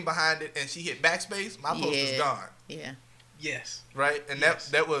and she came behind it and she hit backspace, my post is gone. Yeah. Yes. Right? And Yes.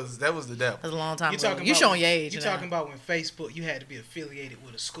 that was the devil. That was a long time You're ago. talking You about showing your age. You're talking about when Facebook, you had to be affiliated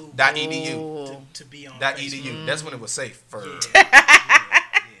with a school .edu. to be on .edu. Facebook. That's when it was safe for. Yeah,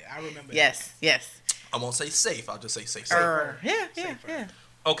 I remember. Yes. Yes. I won't say safe. I'll just say safe. Yeah. Safer.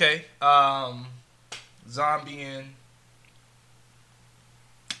 Okay. Zombieing.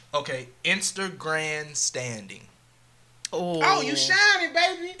 Okay. Instagram standing. Oh, you shining,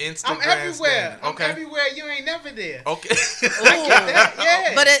 baby. Instagram I'm everywhere. standing. I'm Okay. everywhere. You ain't never there. Okay. I get that.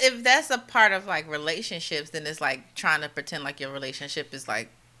 Yeah. But if that's a part of like relationships, then it's like trying to pretend like your relationship is like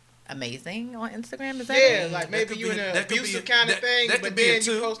amazing on Instagram. Is that Yeah, it? like maybe you in an abusive kind of thing, but then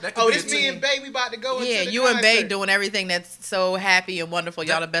you post, this me and Bae, we about to go into the you concert. and Bae doing everything that's so happy and wonderful.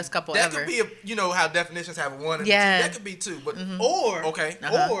 Y'all the best couple that ever. That could be, how definitions have a 1 and a 2. That could be 2. But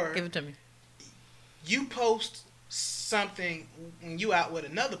or give it to me. You post something when you out with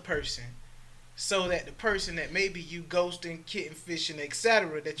another person, so that the person that maybe you ghosting, kitten fishing,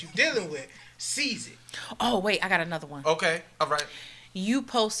 etc. that you dealing with sees it. Oh wait, I got another one. Okay, all right. You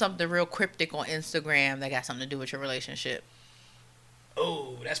post something real cryptic on Instagram that got something to do with your relationship.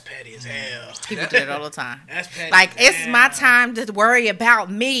 Oh, that's petty as hell. People do it all the time. That's petty. Like, it's my time to worry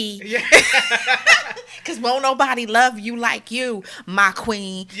about me. Yeah. Because won't nobody love you like you, my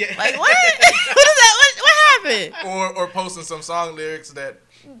queen. Yeah. Like, what? What is that? What happened? Or posting some song lyrics that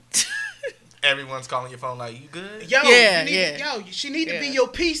everyone's calling your phone like, you good? Yo, yeah. She need to be your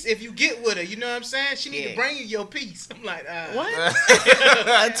piece if you get with her. You know what I'm saying? She need to bring you your piece. I'm like, what?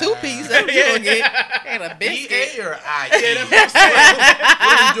 A 2-piece? That's what you gonna get. And a biscuit. E-A or I? Yeah, that's what I'm saying.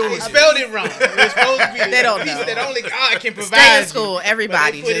 What are you doing? I spelled it wrong. It's supposed to be They don't piece know. that only God can provide. Stay in school,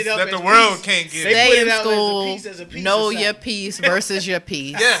 everybody. Just that the world can't get. Stay in school. As a piece know your piece versus your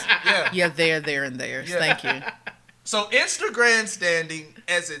piece. Yeah. You're there, and there. Yeah. Thank you. So Instagram standing,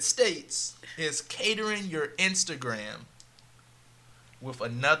 as it states, is catering your Instagram with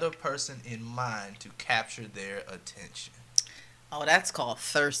another person in mind to capture their attention. Oh, that's called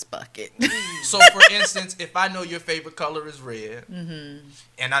thirst bucket. So, for instance, if I know your favorite color is red,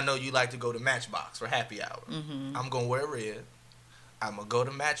 and I know you like to go to Matchbox for happy hour, I'm going to wear red. I'm going to go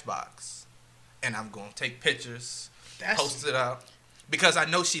to Matchbox, and I'm going to take pictures, post it up, because I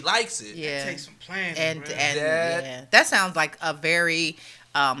know she likes it. Yeah. That takes some planning. And that sounds like a very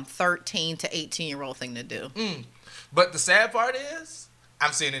 13 to 18-year-old thing to do. But the sad part is,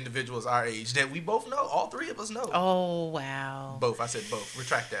 I'm seeing individuals our age that we both know. All three of us know. Oh, wow. Both. I said both.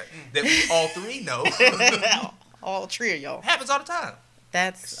 Retract that. That we all three know. All three of y'all. Happens all the time.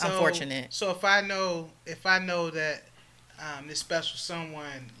 That's unfortunate. So if I know that this special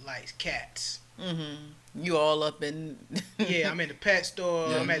someone likes cats. You all up in... Yeah, I'm in the pet store.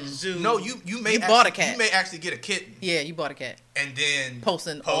 I'm at the zoo. No, you bought a cat. You may actually get a kitten. Yeah, you bought a cat. And then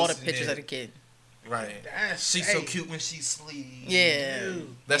posting all the pictures of the kitten. Right. She's so cute when she sleeps. Yeah.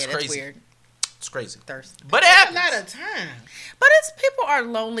 That's crazy. That's weird. It's crazy. Thirst. But it happens. A lot of time. But people are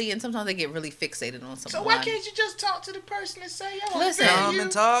lonely, and sometimes they get really fixated on someone. So why can't you just talk to the person and say, yo, listen, come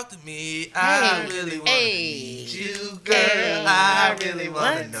and talk to me. I really want to meet you, girl. I really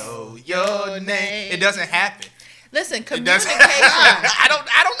want to know your name. It doesn't happen. Listen, communication. I don't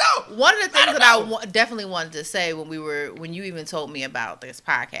know. One of the things that I definitely wanted to say when you even told me about this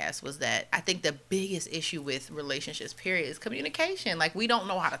podcast was that I think the biggest issue with relationships, period, is communication. Like, we don't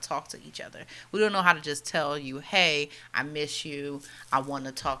know how to talk to each other. We don't know how to just tell you, hey, I miss you. I want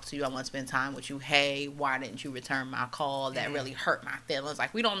to talk to you. I want to spend time with you. Hey, why didn't you return my call? That really hurt my feelings.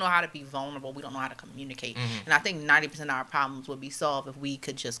 Like, we don't know how to be vulnerable. We don't know how to communicate. And I think 90% of our problems would be solved if we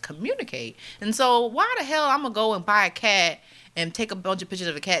could just communicate. And so why the hell I'm going to go and buy a cat and take a bunch of pictures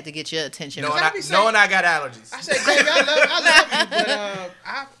of a cat to get your attention? Knowing I got allergies. I said, baby, I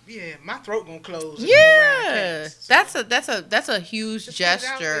love you, but my throat gonna close. Yeah, cats, so. that's a huge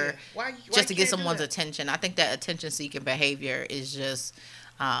gesture why just to get someone's attention. I think that attention-seeking behavior is just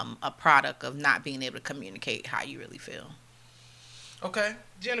a product of not being able to communicate how you really feel. Okay,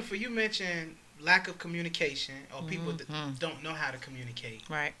 Jynnifer, you mentioned lack of communication or people that don't know how to communicate.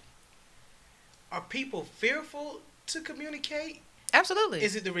 Right. Are people fearful to communicate? Absolutely.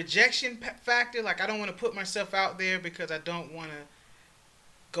 Is it the rejection factor? Like, I don't want to put myself out there because I don't want to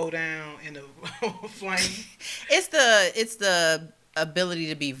go down in the flame. It's the ability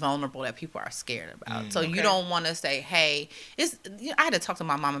to be vulnerable that people are scared about. So you don't want to say, hey, I had to talk to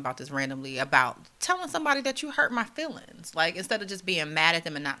my mom about this randomly, about telling somebody that you hurt my feelings. Like, instead of just being mad at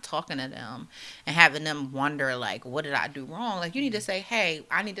them and not talking to them and having them wonder, like, what did I do wrong? Like, you need to say, hey,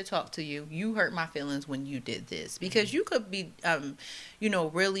 I need to talk to you. You hurt my feelings when you did this. Because you could be,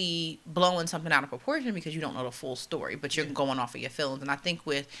 really blowing something out of proportion because you don't know the full story, but you're going off of your feelings. And I think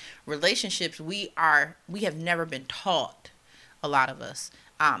with relationships, we have never been taught, a lot of us,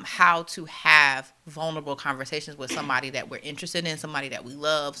 how to have vulnerable conversations with somebody that we're interested in, somebody that we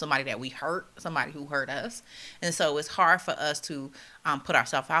love, somebody that we hurt, somebody who hurt us. And so it's hard for us to put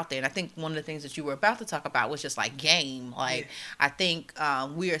ourselves out there. And I think one of the things that you were about to talk about was just like game. Like, I think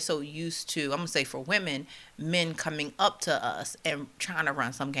we are so used to, I'm going to say for women, men coming up to us and trying to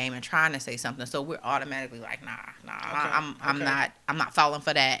run some game and trying to say something. So we're automatically like, I'm not falling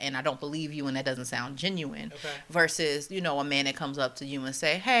for that, and I don't believe you, and that doesn't sound genuine. Versus, a man that comes up to you and say,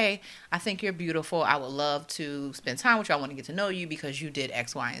 say, hey, I think you're beautiful. I would love to spend time with you. I want to get to know you because you did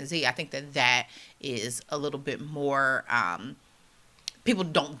X, Y, and Z. I think that is a little bit more, people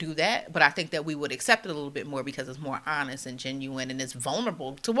don't do that, but I think that we would accept it a little bit more because it's more honest and genuine and it's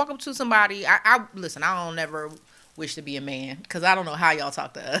vulnerable. To walk up to somebody, listen, I don't ever wish to be a man because I don't know how y'all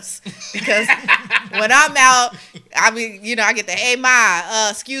talk to us. Because when I'm out, I mean, I get the, hey,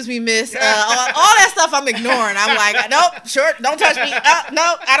 excuse me, miss. All that stuff I'm ignoring. I'm like, nope, sure, don't touch me.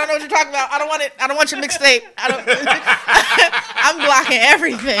 No, I don't know what you're talking about. I don't want it. I don't want your mixtape. I'm blocking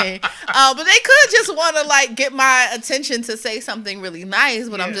everything. But they could just want to, like, get my attention to say something really nice,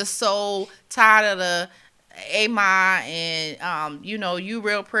 but I'm just so tired of the, hey, and, you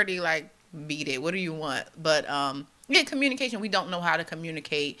real pretty, like, beat it. What do you want? But communication, we don't know how to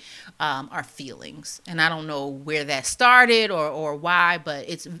communicate our feelings, and I don't know where that started or why, but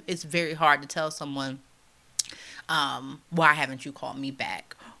it's very hard to tell someone, why haven't you called me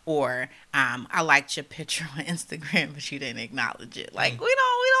back? Or I liked your picture on Instagram, but you didn't acknowledge it. Like, we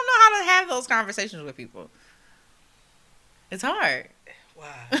don't know how to have those conversations with people. It's hard.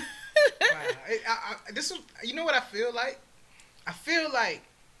 Wow. This is, you know what I feel like? I feel like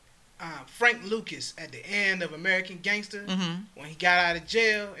Frank Lucas at the end of American Gangster, when he got out of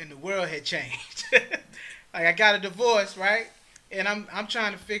jail and the world had changed. Like, I got a divorce, right? And I'm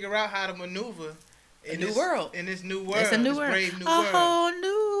trying to figure out how to maneuver in this new world. It's a new world. Brave new world. Whole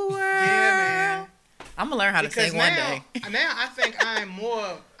new world. Yeah, man. I'm gonna learn how to sing one day. Now I think I'm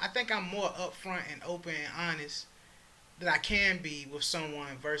more upfront and open and honest that I can be with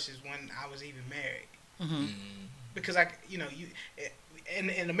someone versus when I was even married. Because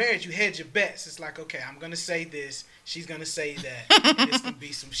in a marriage, you hedge your bets. It's like, okay, I'm going to say this. She's going to say that. And it's going to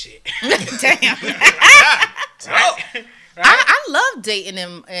be some shit. Damn. Right? I love dating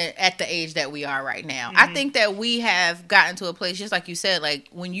them at the age that we are right now. I think that we have gotten to a place, just like you said, like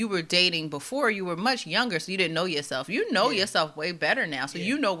when you were dating before, you were much younger, so you didn't know yourself. You know yourself way better now, so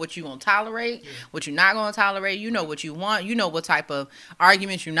you know what you're going to tolerate, what you're not going to tolerate. You know what you want. You know what type of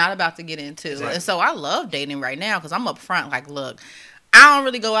arguments you're not about to get into. Exactly. And so I love dating right now because I'm upfront. Like, look, I don't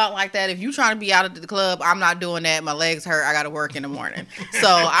really go out like that. If you trying to be out at the club, I'm not doing that. My legs hurt. I got to work in the morning. So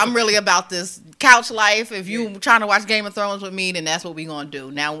I'm really about this couch life. If you trying to watch Game of Thrones with me, then that's what we going to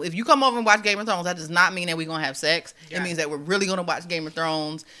do. Now, if you come over and watch Game of Thrones, that does not mean that we're going to have sex. Yeah. It means that we're really going to watch Game of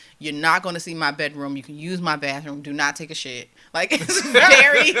Thrones. You're not going to see my bedroom. You can use my bathroom. Do not take a shit. Like, it's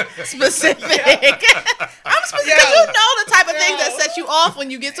very specific. I'm specific because you know the type of things that set you off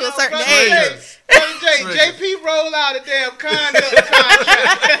when you get to a certain age. JP roll out a damn contract.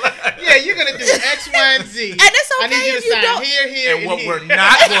 Yeah, you're going to do X, Y, and Z. And it's okay. I need you to sign here, and what here. we're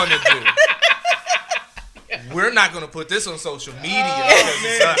not going to do. We're not going to put this on social media because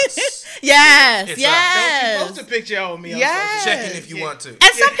it's us. Yes. Don't you post a picture of me on social media. Check it if you want to. And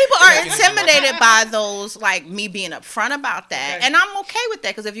some people are intimidated by those, like me being upfront about that. Okay. And I'm okay with that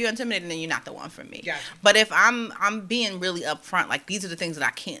because if you're intimidated, then you're not the one for me. Gotcha. But if I'm being really upfront, like these are the things that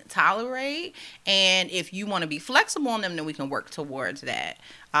I can't tolerate. And if you want to be flexible on them, then we can work towards that.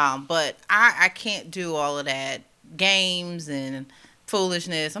 But I can't do all of that games and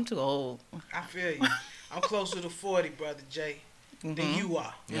foolishness. I'm too old. I feel you. I'm closer to 40, Brother Jay, than you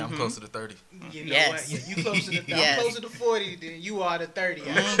are. Yeah, I'm closer to 30. You know what? Yeah, you closer to I'm closer to 40 than you are to 30.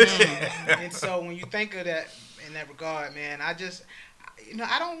 And so when you think of that in that regard, man, I just,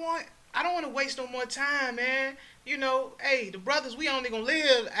 I don't want to waste no more time, man. Hey, the brothers, we only gonna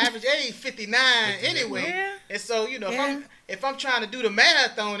live average age 59 anyway. Yeah. And so, if I'm trying to do the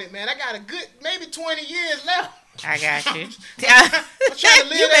math on it, man, I got a good maybe 20 years left. I got you. I'm trying to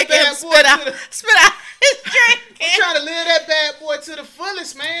live that bad boy spit out his drink. I'm trying to live that bad boy to the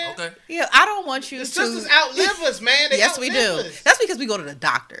fullest, man. Okay. Yeah, I don't want you the sisters outlive us, man. Yes, we do. Us. That's because we go to the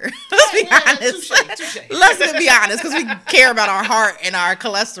doctor. Let's be honest. Touche. Let's be honest, because we care about our heart and our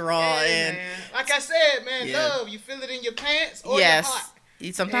cholesterol. Man. Like I said, man, love, you feel it in your pants or your heart.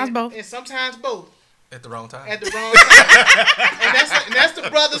 Sometimes both. And sometimes both. At the wrong time. At the wrong time. and that's the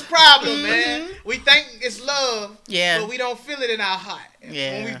brother's problem, man. We think it's love, but we don't feel it in our heart.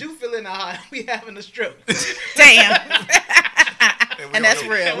 When we do feel it in our heart, we having a stroke. Damn. And that's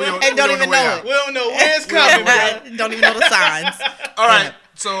real. And don't even know it. We don't know where it's coming, bro. Don't even know the signs. All right,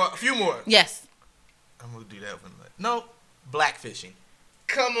 so a few more. Yes. I'm going to do that one. No, blackfishing.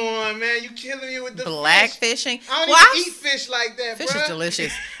 Come on, man. You killing me with the blackfishing. I don't even eat fish like that, Fish bro. is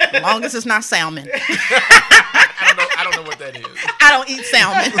delicious. As long as it's not salmon. I don't know what that is. I don't eat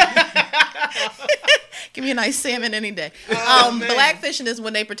salmon. Give me a nice salmon any day. Blackfishing is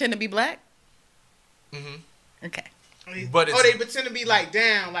when they pretend to be black? Mm-hmm. Okay. But they pretend to be like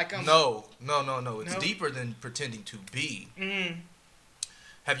down, like I'm... No. It's deeper than pretending to be.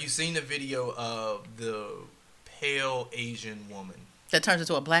 Have you seen the video of the pale Asian woman that turns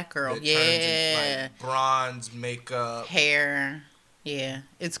into a black girl? that turns into, Yeah. like, bronze makeup, Hair. Yeah.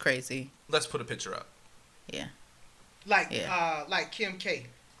 It's crazy. Let's put a picture up. Yeah. Like Kim K.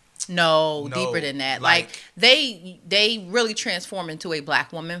 No, No, deeper than that. like- Like they really transform into a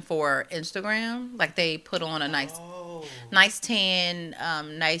black woman for Instagram. Like they put on a nice tan,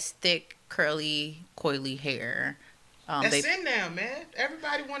 nice thick curly coily hair. That's in there, man.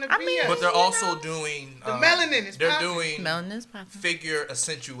 Everybody want to I be. mean, But they're you also know, doing the melanin is they're popping. doing melanin is popping. figure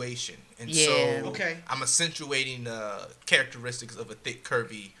accentuation, and Yeah. so Okay. I'm accentuating the characteristics of a thick,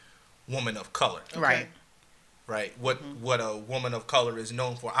 curvy woman of color. Okay. Right. Right? What a woman of color is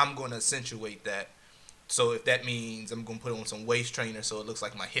known for. I'm going to accentuate that. So if that means I'm going to put on some waist trainer so it looks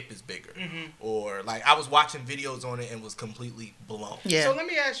like my hip is bigger, or like I was watching videos on it and was completely blown. Yeah. So let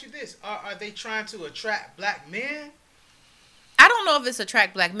me ask you this: Are they trying to attract black men? I don't know if it's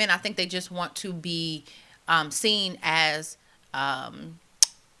attract black men. I think they just want to be seen as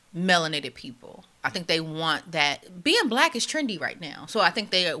melanated people. I think they want that. Being black is trendy right now. So I think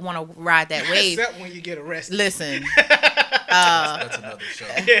they want to ride that wave. Except when you get arrested. Listen. That's another show.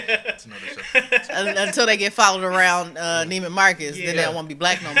 That's another show. Until they get followed around Neiman Marcus, then they don't want to be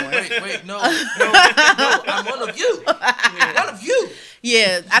black no more. Wait, no, I'm one of you. One of you.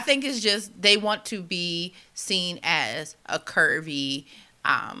 Yeah, I think it's just they want to be seen as a curvy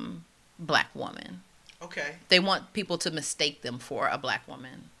black woman. Okay. They want people to mistake them for a black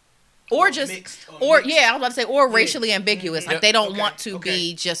woman. Or just, mixed. I was about to say, or racially ambiguous. Like, Yep. they don't want to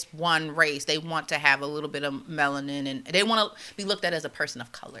be just one race. They want to have a little bit of melanin, and they want to be looked at as a person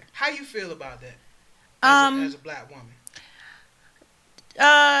of color. How you feel about that? As a black woman.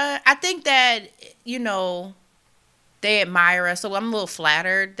 I think that, they admire us. So I'm a little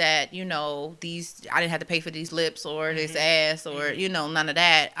flattered that, I didn't have to pay for these lips or this ass or, none of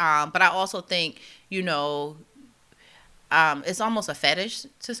that. But I also think, it's almost a fetish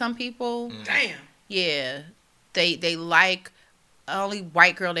to some people. Damn. Yeah. They like, only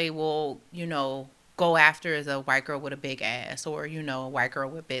white girl they will, go after is a white girl with a big ass or, a white girl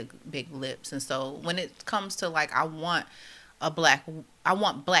with big lips. And so when it comes to like, I want black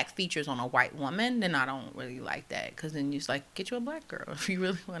features on a white woman, then I don't really like that. Because then you just like, get you a black girl if you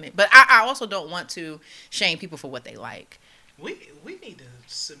really want it. But I also don't want to shame people for what they like. We need to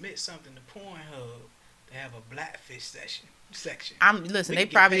submit something to Pornhub to have a blackfish section. Listen, they We can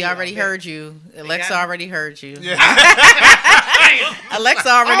get probably paid already off that. heard you. Alexa got it? already heard you. Yeah. Alexa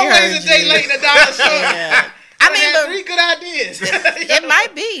already heard Always a day you. late in the dollar store. Yeah. I I mean, had but 3 good ideas. it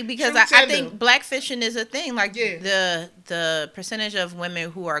might be because True I tender. think blackfishing is a thing. Like Yeah. the percentage of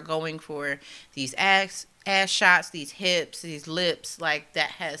women who are going for these ass shots, these hips, these lips, like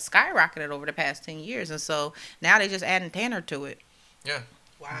that has skyrocketed over the past 10 years. And so now they just adding tanner to it. Yeah.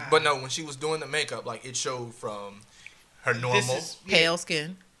 Wow. But no, when she was doing the makeup, like it showed from her normal Pale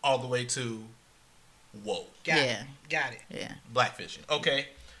skin. all the way to whoa. Got Yeah. it. Got it. Yeah. Blackfishing. Okay.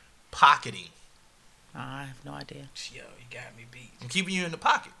 Pocketing. Oh, I have no idea. Yo, you got me beat. I'm keeping you in the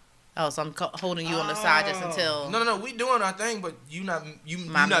pocket. Oh, so I'm holding you on the side just until. No. We doing our thing, but you not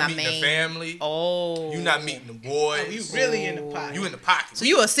meeting the family. Oh. You not meeting the boys. Oh, you really in the pocket. You in the pocket. So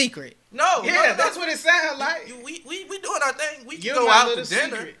you a secret. No. Yeah, that's what it sounds like. We doing our thing. We can You're go my out to little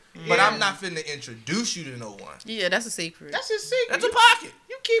dinner, secret. but Yeah. I'm not finna introduce you to no one. Yeah, that's a secret. That's a secret. That's a pocket.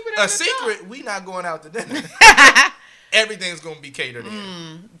 You keep it in A the secret. dark. We not going out to dinner. Everything's gonna be catered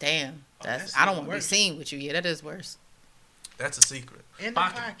in. Damn. that's I don't even want to be worse. seen with you. Yeah, that is worse. That's a secret. In the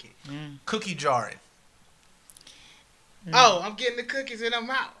pocket. Cookie jarring. Oh, I'm getting the cookies and I'm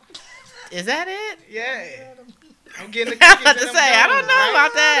out. Is that it? Yeah. I'm getting the I cookies was about and to I'm say, I don't gone, know right?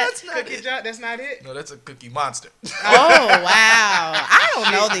 about that. That's not Cookie it. jar, that's not it? No, that's a cookie monster. Oh, wow. I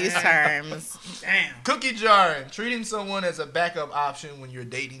don't know these terms. Damn. Cookie jarring. Treating someone as a backup option when you're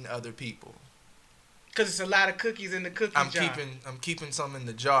dating other people. Because it's a lot of cookies in the cookie I'm jar. keeping some in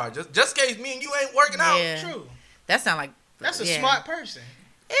the jar. Just in case me and you ain't working out. Yeah. True. That sounds like. That's a yeah. smart person.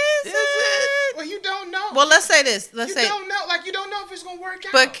 Is it? Well, you don't know. Well, let's say this. you don't know. Like, you don't know if it's going to work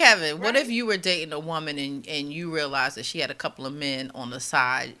out. But Kevin, what right? if you were dating a woman and you realized that she had a couple of men on the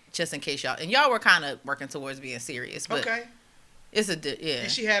side just in case y'all were kind of working towards being serious, but Okay. it's yeah.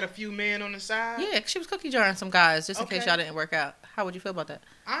 And she had a few men on the side? Yeah, she was cookie jarring some guys just in case Okay. y'all didn't work out. How would you feel about that?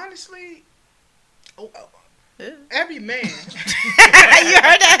 Honestly, Yeah. every man. You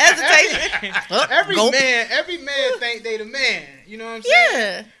heard that hesitation? Oh, every gulp. man think they the man. You know what I'm saying?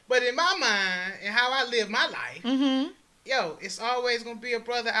 Yeah. But in my mind and how I live my life, Mm-hmm. yo, it's always gonna be a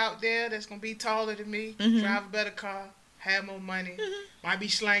brother out there that's gonna be taller than me, Mhm. drive a better car, have more money, might be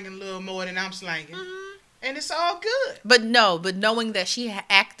slanging a little more than I'm slanging. Mm-hmm. and it's all good. But knowing that she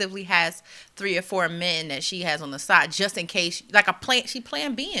actively has 3 or 4 men that she has on the side, just in case, like she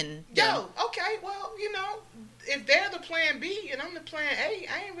plan B-ing. Yo, okay, well, if they're the plan B and I'm the plan A,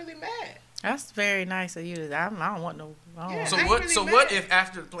 I ain't really mad. That's very nice of you. I don't want no. Yeah, So really what if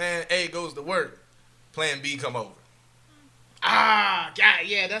after plan A goes to work, plan B come over? God,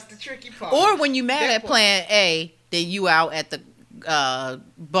 yeah, that's the tricky part. Or when you mad at plan A, then you out at the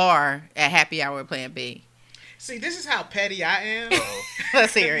bar at happy hour plan B. See, this is how petty I am.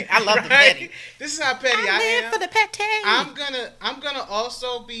 Let's hear it. I love the petty. This is how petty I am. live for the petty. I'm gonna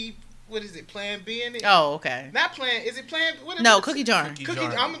also be, what is it, plan B in it? Oh, okay. Not plan. Is it plan? What is No, it? cookie jar. Cookie.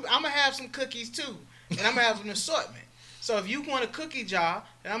 I'm gonna have some cookies too, and I'm gonna have an assortment. So if you want a cookie jar,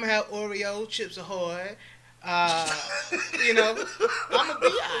 then I'm gonna have Oreo, Chips Ahoy. I'm gonna be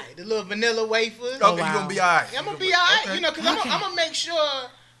alright. The little vanilla wafers. Okay, you gonna be alright. I'm gonna be alright. Okay. Because I'm gonna make sure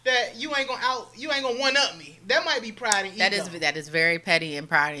that you ain't gonna one up me. That might be pride and ego. That is very petty and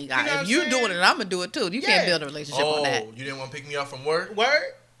pride and ego. You know what if you I'm doing saying? it, I'm gonna do it too. You can't build a relationship on that. You didn't want to pick me up from work?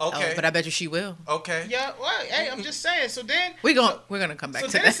 Word. Okay. Oh, but I bet you she will. Okay. Yeah. Well, hey, I'm just saying. So then We're gonna come back so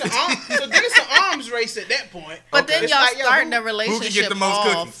to then that. so then it's an arms race at that point. But Okay. then It's y'all like, yo, starting who- a relationship who can get the most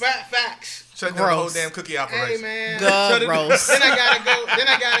off. cookies? Facts. Shut down the whole Gross. damn cookie Hey operation. man. Gross. Then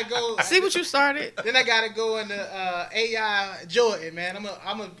I gotta go. See what you started? Then I gotta go into AI Jordan, man.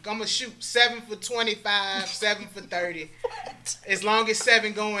 I'm gonna shoot 7 for 25, 7 for 30. As long as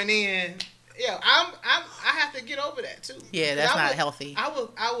 7 going in. Yeah, I have to get over that too. Yeah, that's not healthy. I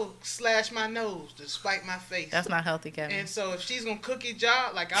will slash my nose to spite my face. That's not healthy, Kevin. And so if she's gonna cookie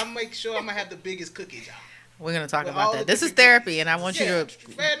jar, like I'll make sure I'm gonna have the biggest cookie jar. We're gonna talk With about all that. the This is different therapy, and I want you Yeah, to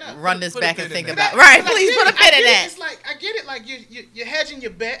fair enough. run this Put a back pin and in think that. about. But Right, I please get put a it. pin in I that. It's like I get it. Like you're hedging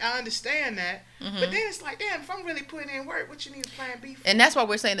your bet. I understand that. Mm-hmm. But then it's like, damn, if I'm really putting in work, what you need a plan B for? And that's why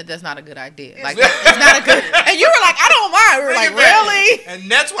we're saying that that's not a good idea. It's Like not. it's not a good. And you were like, I don't mind. We were like, Think about it. really?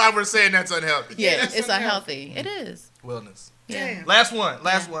 And that's why we're saying that's unhealthy. Yeah, that's it's unhealthy. unhealthy. It is. Wellness. Yeah. Damn. Last one.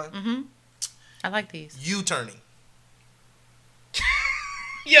 Mm-hmm. I like these. U-turning.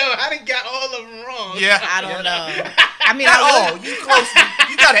 Yo, I done got all of them wrong. Yeah. I don't know. I mean, Not I all. You close.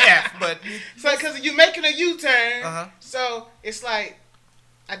 You got an F, but So, because you're making a U-turn, Uh-huh. so it's like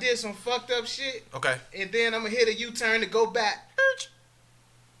I did some fucked up shit, okay. and then I'm gonna hit a U-turn to go back.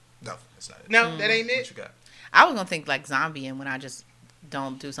 No, that's not it. No, that ain't What it. you got? I was gonna think like zombie, and when I just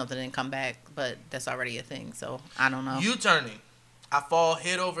don't do something and come back, but that's already a thing. So I don't know. U-turning. I fall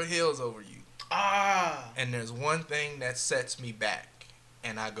head over heels over you. Ah. And there's one thing that sets me back,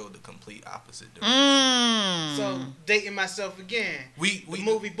 and I go the complete opposite direction. So dating myself again. We The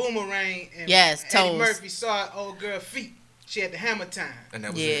movie Boomerang. And Yes, Eddie toes. Murphy saw an old girl feet. She had the hammer time. and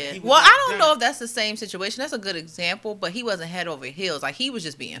that was Yeah. it. He was Well, like I don't know done. if that's the same situation. That's a good example, but he wasn't head over heels. Like he was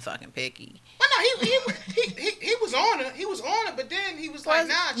just being fucking picky. Well, no, he was on her. He was on her, but then he was like,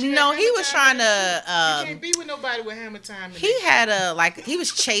 nah. she had No, hammer he was time, trying man. You to. can't be with nobody with hammer time. He had a like he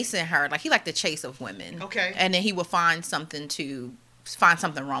was chasing her. Like he liked the chase of women. Okay. And then he would find something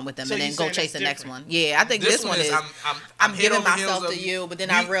wrong with them, So and you then go saying chase that's the next different? one. Yeah, I think this one is. I'm head giving over heels myself of to you, but then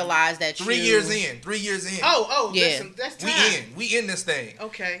I realized that 3 you- years in. 3 years in. Oh, Yeah. listen, that's time. We in this thing.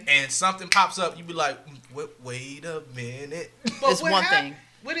 Okay. And something pops up, you be like, wait a minute. But It's what one hap- thing.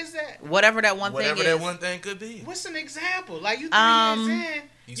 What is that? Whatever that one Whatever thing that is. one thing could be. What's an example? Like you 3 years in,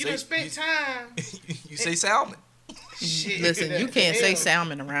 you say- done spent time. You say salmon. Shit. Listen, you can't say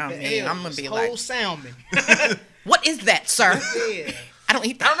salmon around me. I'm gonna be whole like, salmon. what is that, sir? Yeah. I don't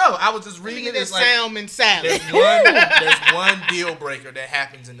eat I that. don't know. I was just Let me reading get it. that It's like, salmon salad. there's one deal breaker that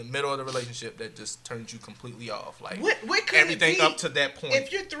happens in the middle of the relationship that just turns you completely off. Like What could everything it be? up to that point.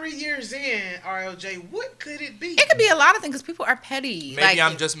 If you're 3 years in, RLJ, what could it be? It could be a lot of things because people are petty. Maybe like,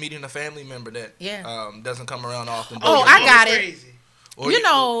 I'm just meeting a family member that Yeah. doesn't come around often. Oh, your I mama's got it. crazy. Or you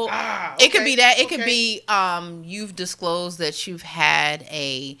know, okay, it could be that. It could okay. be you've disclosed that you've had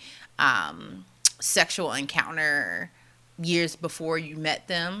a sexual encounter years before you met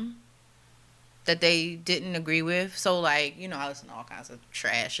them that they didn't agree with. So, like, you know, I listen to all kinds of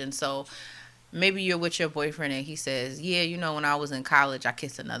trash. And so maybe you're with your boyfriend and he says, yeah, you know, when I was in college, I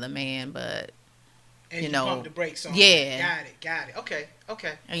kissed another man, but, And you know, pump the brakes on. yeah. Got it.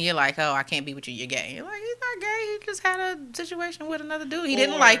 Okay. and you're like, oh, I can't be with you, you're gay. You're like, he's not gay. He just had a situation with another dude. He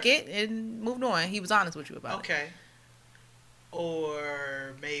didn't Or- like it and moved on. He was honest with you about it. Okay.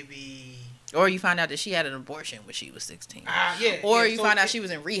 Or maybe. Or you find out that she had an abortion when she was 16. Yeah. Or yeah, you so find out it- she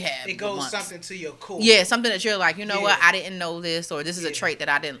was in rehab. It for goes months. something to your core. Yeah, something that you're like, you know what? Yeah. I didn't know this, or this is a Yeah. trait that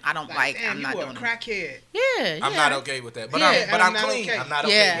I don't like. Damn, I'm not you a doing it. crackhead. Yeah, I'm not okay with that. But Yeah, and I'm I'm not clean. okay. I'm not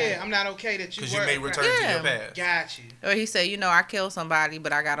okay. Yeah. Yeah, I'm not okay that you Because were you may a return crackhead. to your Yeah. past. Got you. Or he said, you know, I killed somebody,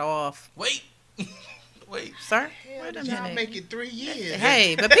 but I got off. Wait. Wait. Sir? Hell, Wait a y'all minute. make it 3 years.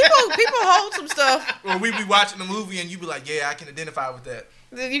 Hey, but people hold some stuff. Or we be watching the movie and you be like, yeah, I can identify with that.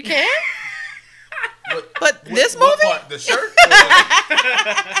 You can? But What movie? part? The shirt?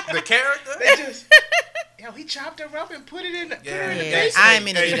 Or the character? They just, he chopped her up and put it in the. Yeah, I ain't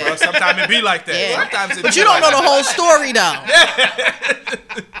mean to do that. Sometimes it be like that. Yeah. Sometimes it But be you don't like know the whole story though. that.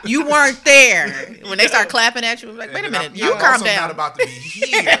 You weren't there when they start clapping at you. Like, wait a And minute, I'm you also calm down. not about to be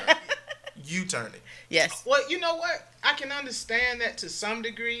here. You turn it. Yes. Well, you know what? I can understand that to some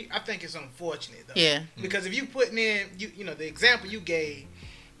degree. I think it's unfortunate though. Yeah. Because if you putting in, you know, the example you gave,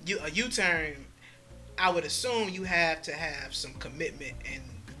 a U-turn, I would assume you have to have some commitment and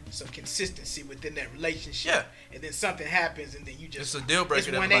some consistency within that relationship. Yeah. And then something happens, and then you just It's a deal breaker.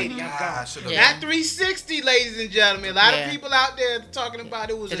 It's 180. I'm gone. Yeah. Not 360, ladies and gentlemen. A lot Yeah. of people out there talking about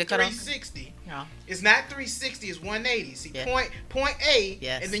it was Did a it cut off? 360. No. It's not 360. It's 180. See, Yeah. point A,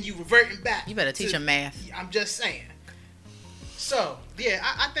 Yes. and then you reverting back. You better teach to- them math. I'm just saying. So yeah,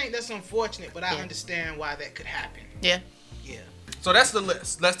 I think that's unfortunate, but I Yeah. understand why that could happen. Yeah. Yeah. So that's the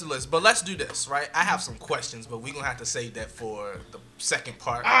list. That's the list. But let's do this, right? I have some questions, but we're going to have to save that for the second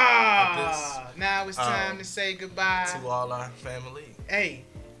part of Now it's time to say goodbye this to all our family. Hey,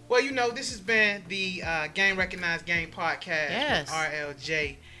 well, you know, this has been the Game Recognized Game Podcast Yes. with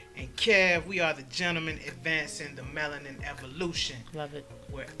RLJ and Kev. We are the gentlemen advancing the melanin evolution, Love it.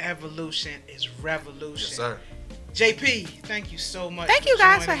 where evolution is revolution. Yes, sir. JP, thank you so much. Thank you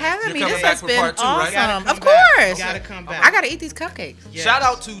guys for joining us. having You're me. coming This back has for been part two, right? awesome. Gotta come Of back. course. Gotta come back. I gotta eat these cupcakes. Yes. Shout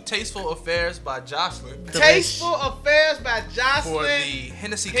out to Tasteful Affairs by Jocelyn Tasteful Affairs by for Jocelyn. the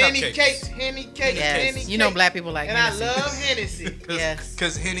Hennessy Henny cupcakes. cakes, Henny cakes, Yes. Henny You know cakes. black people like And Hennessy. I love Hennessy. Yes.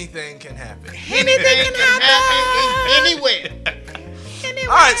 Because anything can happen. Anything can happen. Anywhere. Anyway.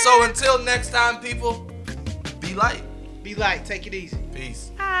 All right, so until next time, people, be light. Be light. Take it easy.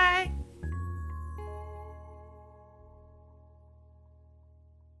 Peace. Bye.